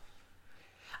China.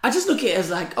 I just look at it as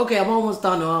like, okay, I'm almost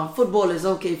done. Football is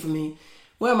okay for me.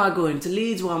 Where am I going? To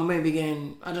Leeds, where I'm maybe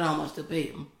getting, I don't know how much to pay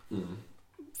him.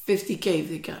 50k if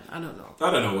they can. I don't know.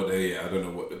 I don't know what they. I don't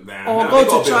know what. Or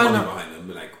go to China. Behind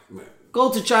them,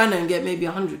 go to China and get maybe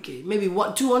 100k, maybe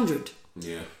 200.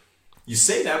 Yeah, you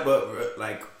say that, but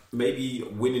maybe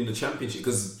winning the championship,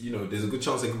 because there's a good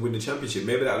chance they could win the championship.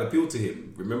 Maybe that'll appeal to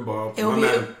him. Remember,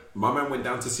 my man went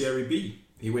down to Serie B.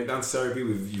 He went down to Serie B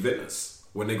with Juventus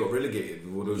when they got relegated.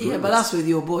 With all those rumors. But that's with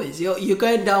your boys. You're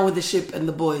going down with the ship and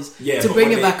the boys to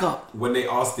bring it back up. When they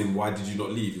asked him why did you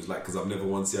not leave, he was like, because I've never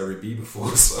won Serie B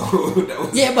before. So that was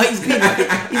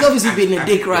but he's obviously been a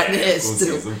dick right there. Of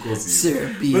course he is.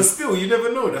 Serie B. But still, you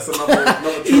never know. That's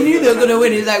another. He knew they were going to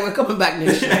win. He's like, we're coming back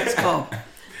next year. Let's go.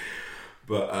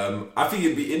 But I think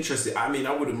it'd be interesting. I mean,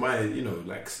 I wouldn't mind,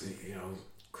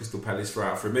 Crystal Palace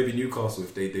for maybe Newcastle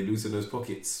if they loosen those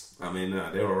pockets. I mean,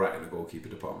 they're all right in the goalkeeper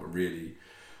department, really.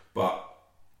 But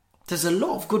there's a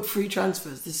lot of good free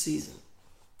transfers this season.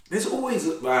 There's always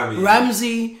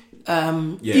Ramsey.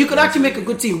 You could actually make a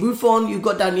good team. Buffon. You've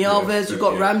got Dani Alves. You've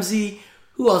got Ramsey.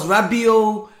 Who else?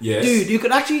 Rabiot. Yes. Dude, you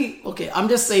could actually. Okay, I'm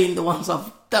just saying the ones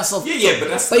off. But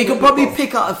you could probably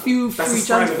pick out a few free transfers. That's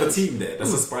a spine of a team there.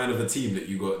 That's a spine of a team that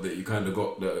you kind of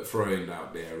got throwing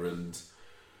out there and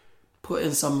put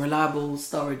in some reliable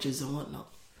Sturridges and whatnot.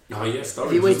 Oh yeah, Sturridge.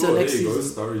 If you wait till next season,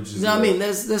 Sturridge. You know what I mean?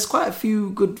 There's quite a few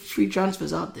good free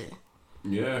transfers out there.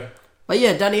 Yeah. But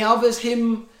yeah, Dani Alves,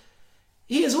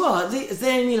 he as well. Is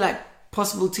there any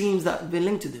possible teams that have been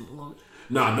linked to them?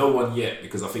 Nah, no one yet,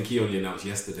 because I think he only announced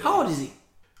yesterday. How old is he?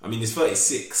 I mean, he's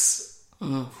 36.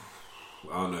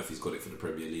 I don't know if he's got it for the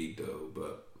Premier League though,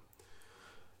 but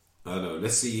I don't know.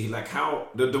 Let's see, how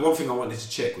the one thing I wanted to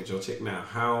check, which I'll check now,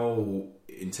 how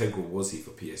integral was he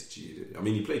for PSG? I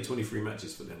mean, he played 23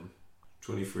 matches for them,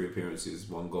 23 appearances,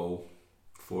 1 goal,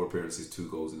 4 appearances, 2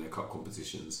 goals in their cup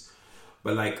competitions.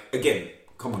 But again,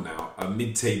 come on now, a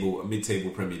mid-table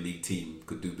Premier League team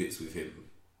could do bits with him.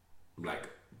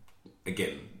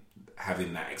 Again,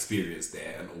 having that experience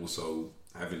there and also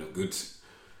having a good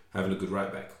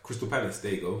right back. Crystal Palace,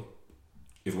 there you go.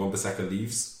 If Wan-Bissaka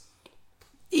leaves,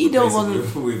 he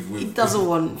doesn't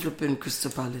want flipping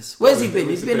Crystal Palace. Where's he been?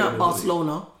 He's been at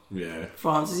Barcelona. Yeah.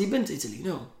 France. Has he been to Italy?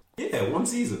 No. Yeah, 1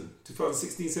 season,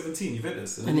 2016-17,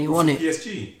 Juventus, and he won it.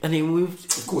 PSG, and he moved.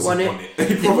 Of course, he won it.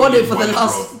 They won it for the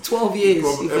last 12 years.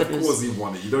 Of course, he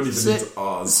won it. You don't even need to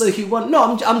ask. So he won.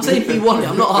 No, I'm saying he won it.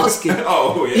 I'm not asking.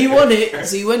 Oh, yeah. He won it.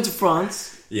 So he went to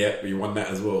France. Yeah, but he won that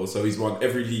as well. So he's won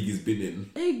every league he's been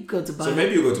in. He go to Bayern. So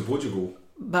maybe he'll go to Portugal.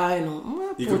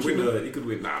 Bayern. He could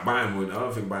win. Nah, Bayern wouldn't. I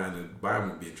don't think Bayern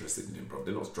would be interested in him, bro.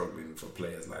 They're not struggling for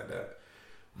players like that.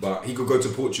 But he could go to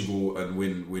Portugal and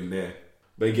win there.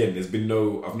 But again,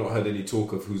 I've not heard any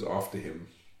talk of who's after him.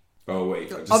 Oh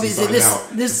wait, obviously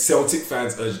this Celtic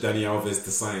fans urge Dani Alves to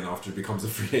sign after he becomes a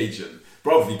free agent.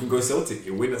 Bro, you can go Celtic.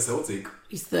 He'll win at Celtic.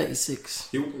 He's 36.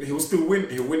 He'll still win.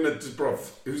 He'll win at bro.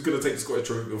 Who's gonna take the Scottish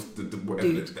trophy of the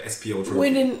SPL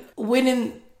trophy?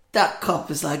 Winning that cup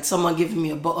is like someone giving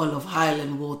me a bottle of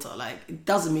Highland water. It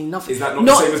doesn't mean nothing. Is that not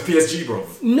the same as PSG, bro?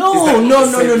 No.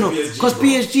 Because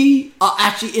PSG are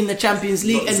actually in the Champions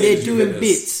League and they're doing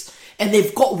bits. And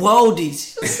they've got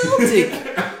worldies. Celtic.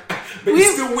 But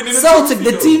he's still winning Celtic,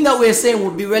 the team that we're saying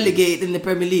would be relegated in the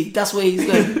Premier League. That's where he's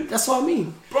going. That's what I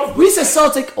mean. Bro, we said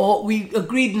Celtic, or we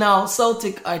agreed now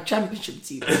Celtic are a championship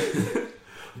team.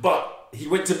 But he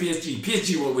went to PSG.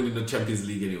 PSG weren't winning the Champions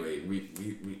League anyway.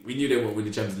 We knew they weren't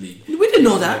winning the Champions League. We didn't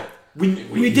know that.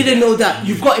 We didn't know that.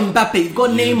 You've got Mbappe, you've got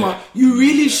Neymar. You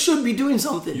really should be doing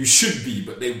something. You should be,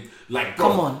 but they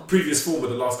come on. Previous form of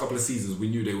the last couple of seasons, we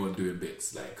knew they weren't doing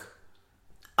bits. Like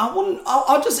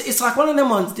I'll just. It's like one of them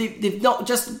ones. They've not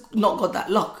got that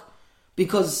luck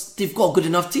because they've got a good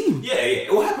enough team. Yeah,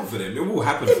 it will happen for them. It will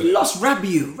happen. They've lost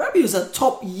Rabiot. Rabiot's a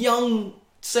top young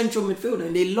central midfielder,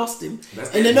 and they lost him,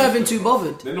 and they're not even too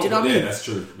bothered. Do you know what I mean? That's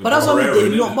true. But that's what I mean.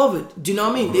 They're not bothered. Do you know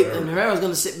what I mean? And Herrera's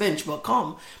going to sit bench, but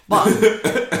calm. But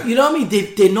you know what I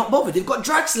mean? They're not bothered. They've got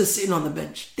Draxler sitting on the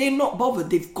bench. They're not bothered.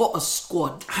 They've got a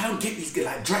squad. I don't get these guys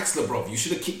like Draxler, bro. You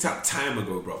should have kicked out time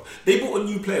ago, bro. They bought a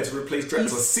new player to replace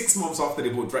Draxler 6 months after they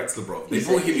bought Draxler, bro. They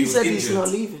bought him. He was injured. He's not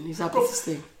leaving. He's happy to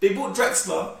stay. They bought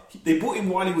Draxler. They bought him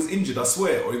while he was injured, I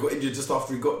swear, or he got injured just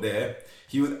after he got there.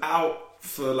 He was out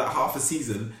for like half a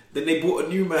season. Then they bought a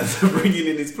new man to bring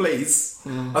in his place.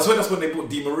 I swear that's when they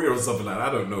bought Di Maria or something like that.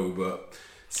 I don't know, but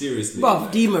seriously, bro,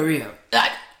 Di Maria.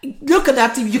 Look at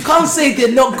that team. You can't say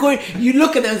they're not going. You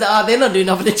look at them and say, they're not doing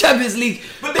enough in the Champions League.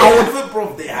 But they haven't,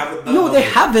 bro. They haven't. No, they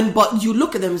haven't. But you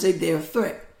look at them and say they're a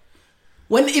threat.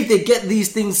 If they get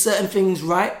these things, certain things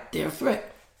right, they're a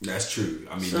threat. That's true.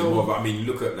 I mean,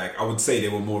 look at I would say they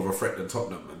were more of a threat than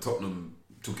Tottenham, and Tottenham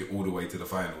took it all the way to the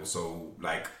final. So,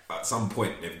 at some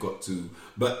point, they've got to.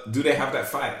 But do they have that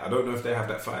fight? I don't know if they have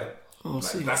that fight.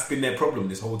 That's been their problem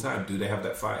this whole time. Do they have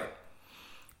that fight?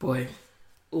 Boy,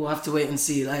 we'll have to wait and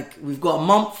see. We've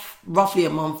got roughly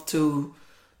a month to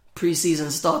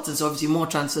pre-season starts, so obviously more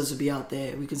transfers will be out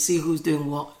there. We can see who's doing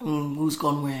what and who's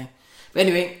gone where. But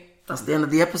anyway, that's the end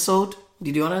of the episode.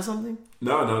 Did you want to add something?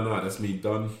 No, that's me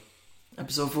done.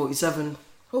 Episode 47.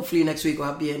 Hopefully next week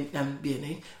we'll have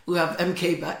BNA. We'll have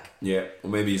MK back. Yeah, or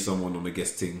maybe someone on the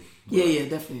guest team. Yeah,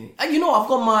 definitely. And I've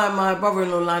got my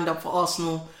brother-in-law lined up for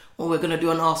Arsenal. Or we're going to do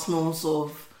an Arsenal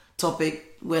sort of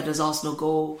topic. Where does Arsenal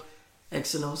go?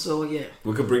 X and O. So, yeah.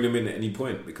 We could bring them in at any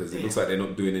point because it looks like they're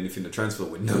not doing anything the transfer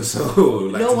window. So,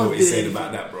 to know what he's saying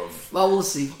about that, bro. Well, we'll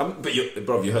see. But,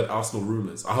 you heard Arsenal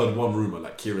rumours. I heard one rumour,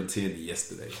 Kieran Tierney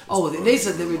yesterday. They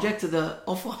said they rejected the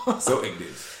offer. Celtic did.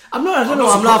 I don't know.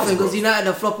 I'm laughing because United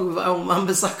are flopping with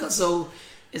Wan-Bissaka, so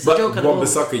it's a joke.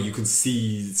 Wan-Bissaka, you can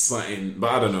see something, but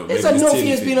I don't know. It's no fee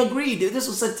has been agreed. This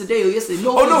was said today or yesterday.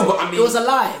 It was a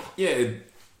lie. Yeah.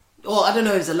 I don't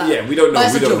know if it's a lie. Yeah, we don't know.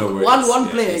 But it's a joke. Know One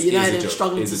player United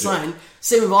struggling to sign.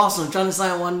 Same with Arsenal, trying to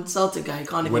sign one Celtic guy.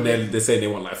 Can't even. When they're saying they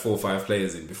want 4 or 5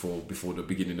 players in before the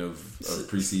beginning of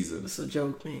pre-season. It's a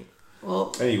joke, mate.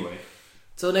 Well, anyway.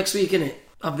 Till next week, innit?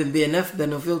 I've been BNF, Ben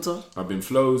No Filter. I've been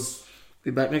Flows. Be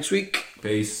back next week.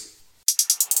 Peace.